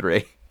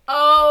 203.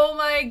 Oh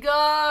my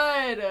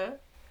god.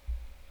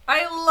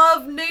 I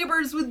love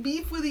neighbors with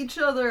beef with each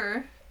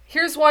other.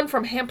 Here's one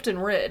from Hampton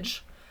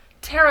Ridge.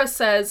 Tara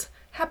says,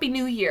 Happy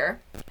New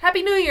Year.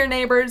 Happy New Year,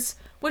 neighbors.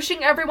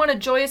 Wishing everyone a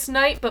joyous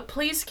night, but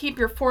please keep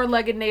your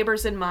four-legged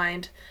neighbors in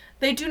mind.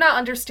 They do not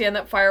understand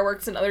that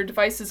fireworks and other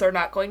devices are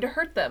not going to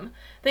hurt them.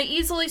 They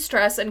easily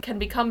stress and can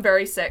become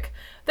very sick.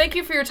 Thank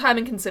you for your time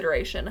and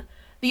consideration.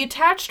 The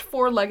attached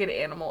four-legged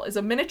animal is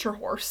a miniature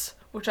horse,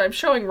 which I'm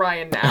showing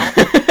Ryan now,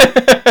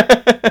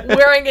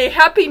 wearing a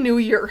Happy New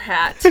Year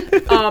hat,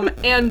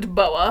 and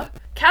boa.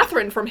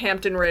 Catherine from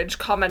Hampton Ridge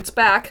comments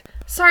back,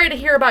 Sorry to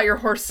hear about your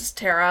horses,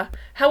 Tara.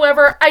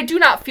 However, I do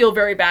not feel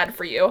very bad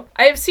for you.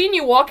 I have seen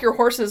you walk your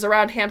horses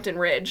around Hampton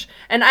Ridge,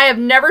 and I have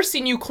never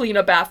seen you clean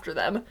up after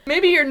them.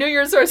 Maybe your New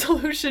Year's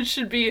resolution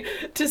should be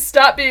to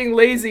stop being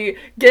lazy,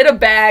 get a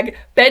bag,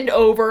 bend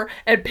over,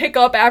 and pick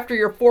up after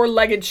your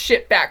four-legged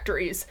shit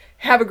factories.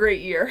 Have a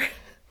great year.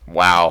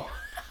 Wow.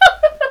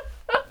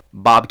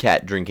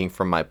 Bobcat drinking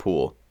from my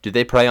pool. Do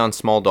they prey on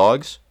small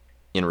dogs?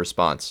 In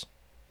response,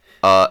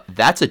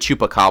 that's a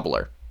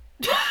chupacabra.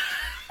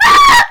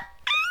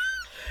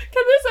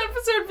 Can this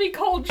episode be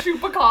called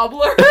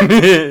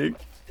Chupacabra?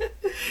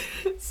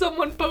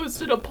 Someone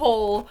posted a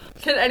poll.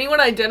 Can anyone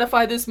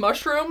identify this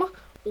mushroom?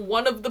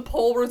 One of the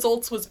poll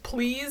results was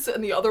please,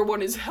 and the other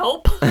one is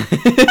help.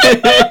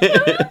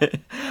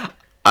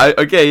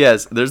 Okay,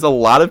 yes. There's a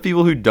lot of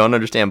people who don't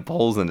understand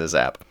polls in this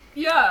app.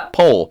 Yeah.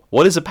 Poll.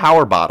 What is a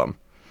power bottom?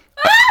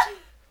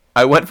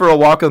 I went for a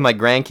walk with my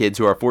grandkids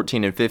who are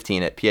 14 and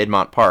 15 at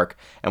Piedmont Park,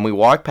 and we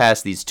walked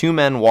past these two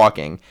men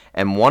walking,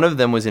 and one of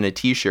them was in a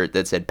t-shirt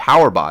that said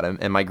power bottom,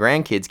 and my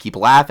grandkids keep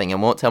laughing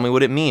and won't tell me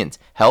what it means.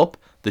 Help?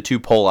 The two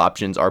poll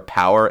options are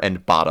power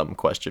and bottom, ?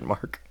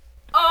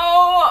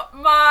 Oh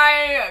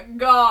my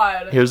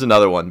god. Here's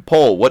another one.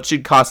 Poll. What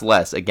should cost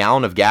less, a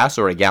gallon of gas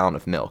or a gallon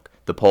of milk?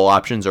 The poll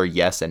options are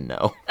yes and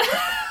no.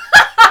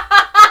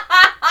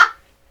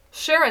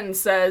 Sharon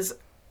says,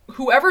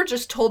 whoever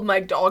just told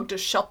my dog to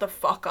shut the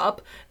fuck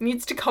up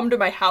needs to come to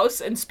my house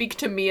and speak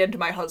to me and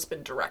my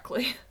husband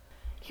directly.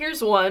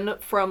 Here's one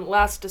from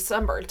last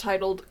December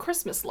titled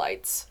Christmas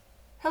Lights.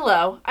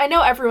 Hello, I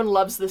know everyone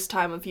loves this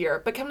time of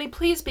year, but can we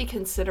please be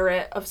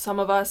considerate of some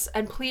of us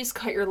and please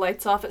cut your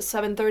lights off at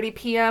 7:30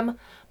 p.m.?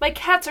 My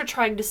cats are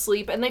trying to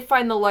sleep and they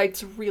find the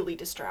lights really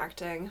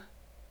distracting.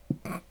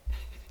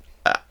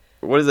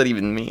 What does that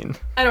even mean?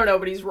 I don't know,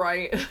 but he's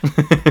right.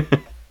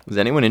 Is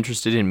anyone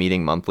interested in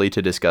meeting monthly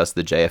to discuss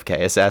the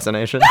JFK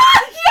assassination?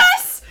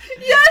 Yes!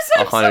 Yes,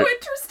 I'm so 100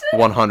 interested!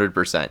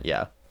 100%,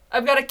 yeah.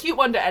 I've got a cute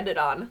one to end it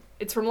on.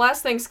 It's from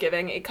last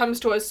Thanksgiving. It comes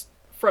to us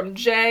from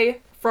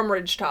Jay from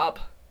Ridgetop.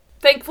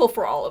 Thankful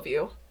for all of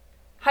you.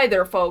 Hi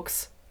there,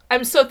 folks.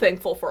 I'm so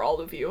thankful for all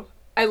of you.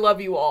 I love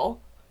you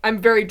all.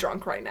 I'm very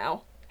drunk right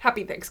now.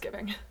 Happy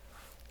Thanksgiving.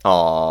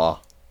 Aww.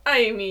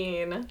 I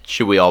mean,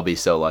 Should we all be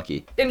so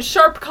lucky? in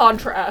sharp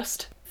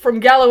contrast, from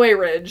Galloway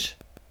Ridge,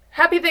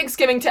 Happy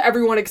Thanksgiving to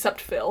everyone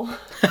except Phil.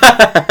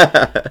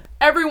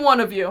 Every one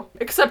of you,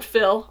 except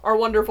Phil, our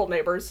wonderful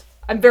neighbors.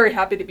 I'm very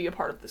happy to be a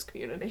part of this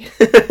community.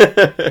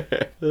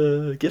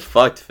 Get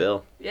fucked,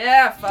 Phil.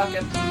 Yeah,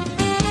 fucking.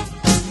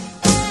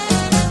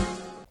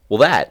 Well,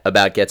 that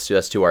about gets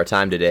us to our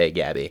time today,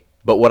 Gabby.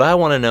 But what I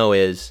want to know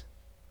is,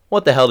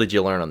 what the hell did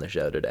you learn on the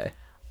show today?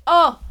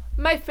 Oh,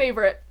 my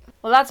favorite.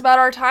 Well, that's about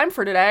our time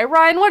for today.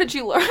 Ryan, what did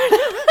you learn?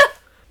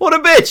 What a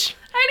bitch!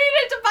 I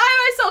needed to buy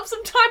myself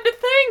some time to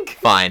think.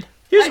 Fine.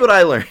 Here's what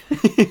I learned.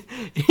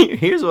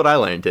 Here's what I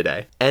learned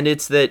today. And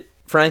it's that,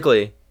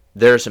 frankly,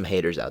 there are some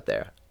haters out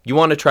there. You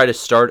want to try to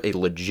start a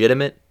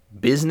legitimate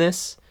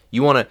business?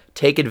 You want to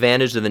take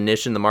advantage of the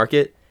niche in the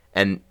market?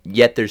 And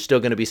yet there's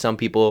still going to be some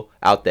people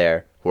out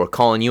there who are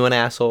calling you an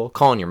asshole,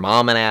 calling your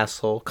mom an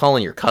asshole,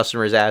 calling your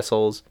customers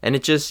assholes, and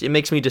it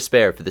makes me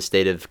despair for the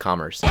state of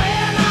commerce.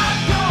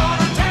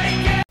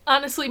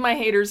 Honestly, my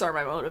haters are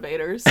my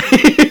motivators.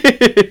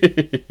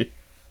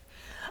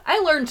 I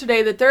learned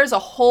today that there's a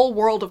whole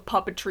world of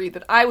puppetry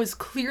that I was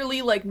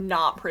clearly, like,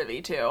 not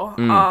privy to.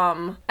 And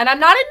I'm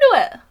not into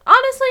it.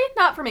 Honestly,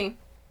 not for me.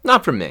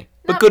 Not for me,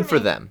 but Not good for for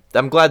me. them.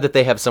 I'm glad that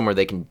they have somewhere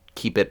they can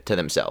keep it to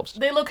themselves.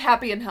 They look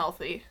happy and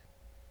healthy.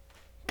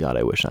 God,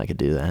 I wish I could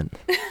do that.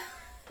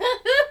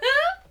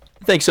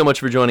 Thanks so much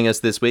for joining us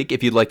this week.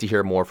 If you'd like to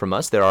hear more from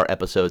us, there are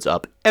episodes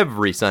up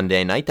every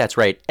Sunday night. That's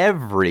right,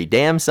 every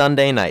damn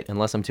Sunday night,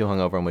 unless I'm too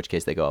hungover, in which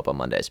case they go up on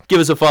Mondays. Give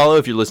us a follow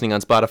if you're listening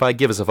on Spotify.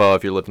 Give us a follow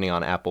if you're listening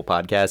on Apple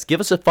Podcasts. Give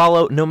us a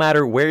follow no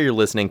matter where you're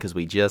listening, because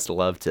we just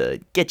love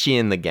to get you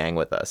in the gang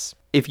with us.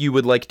 If you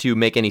would like to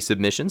make any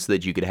submissions so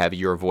that you could have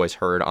your voice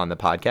heard on the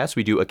podcast,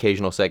 we do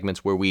occasional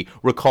segments where we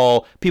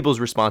recall people's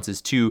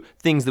responses to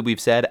things that we've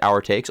said,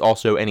 our takes,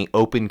 also any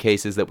open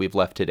cases that we've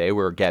left today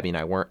where Gabby and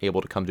I weren't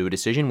able to come to a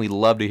decision. We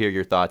love to hear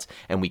your thoughts,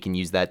 and we can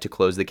use that to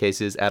close the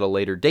cases at a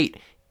later date.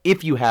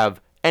 If you have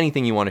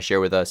anything you want to share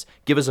with us,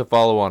 give us a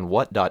follow on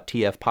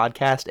what.tf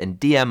podcast and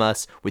DM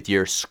us with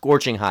your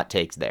scorching hot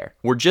takes there.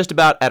 We're just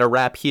about at a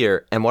wrap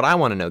here, and what I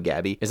want to know,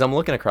 Gabby, is I'm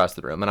looking across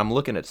the room and I'm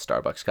looking at a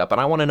Starbucks cup, and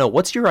I want to know,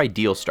 what's your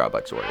ideal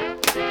Starbucks order?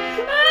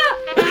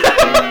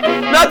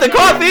 Not the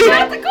coffee!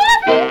 Not the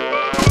coffee!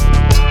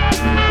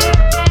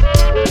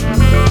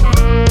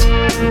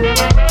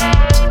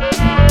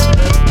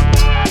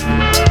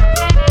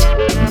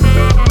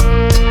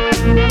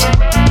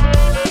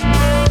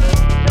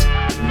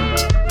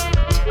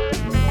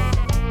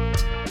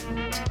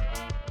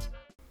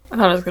 I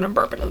thought I was gonna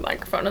burp into the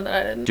microphone and then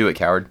I didn't. Do it,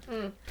 coward.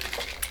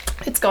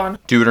 It's gone.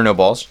 Do it or no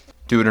balls?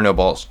 Do it or no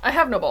balls? I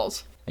have no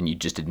balls. And you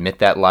just admit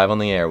that live on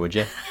the air, would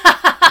you?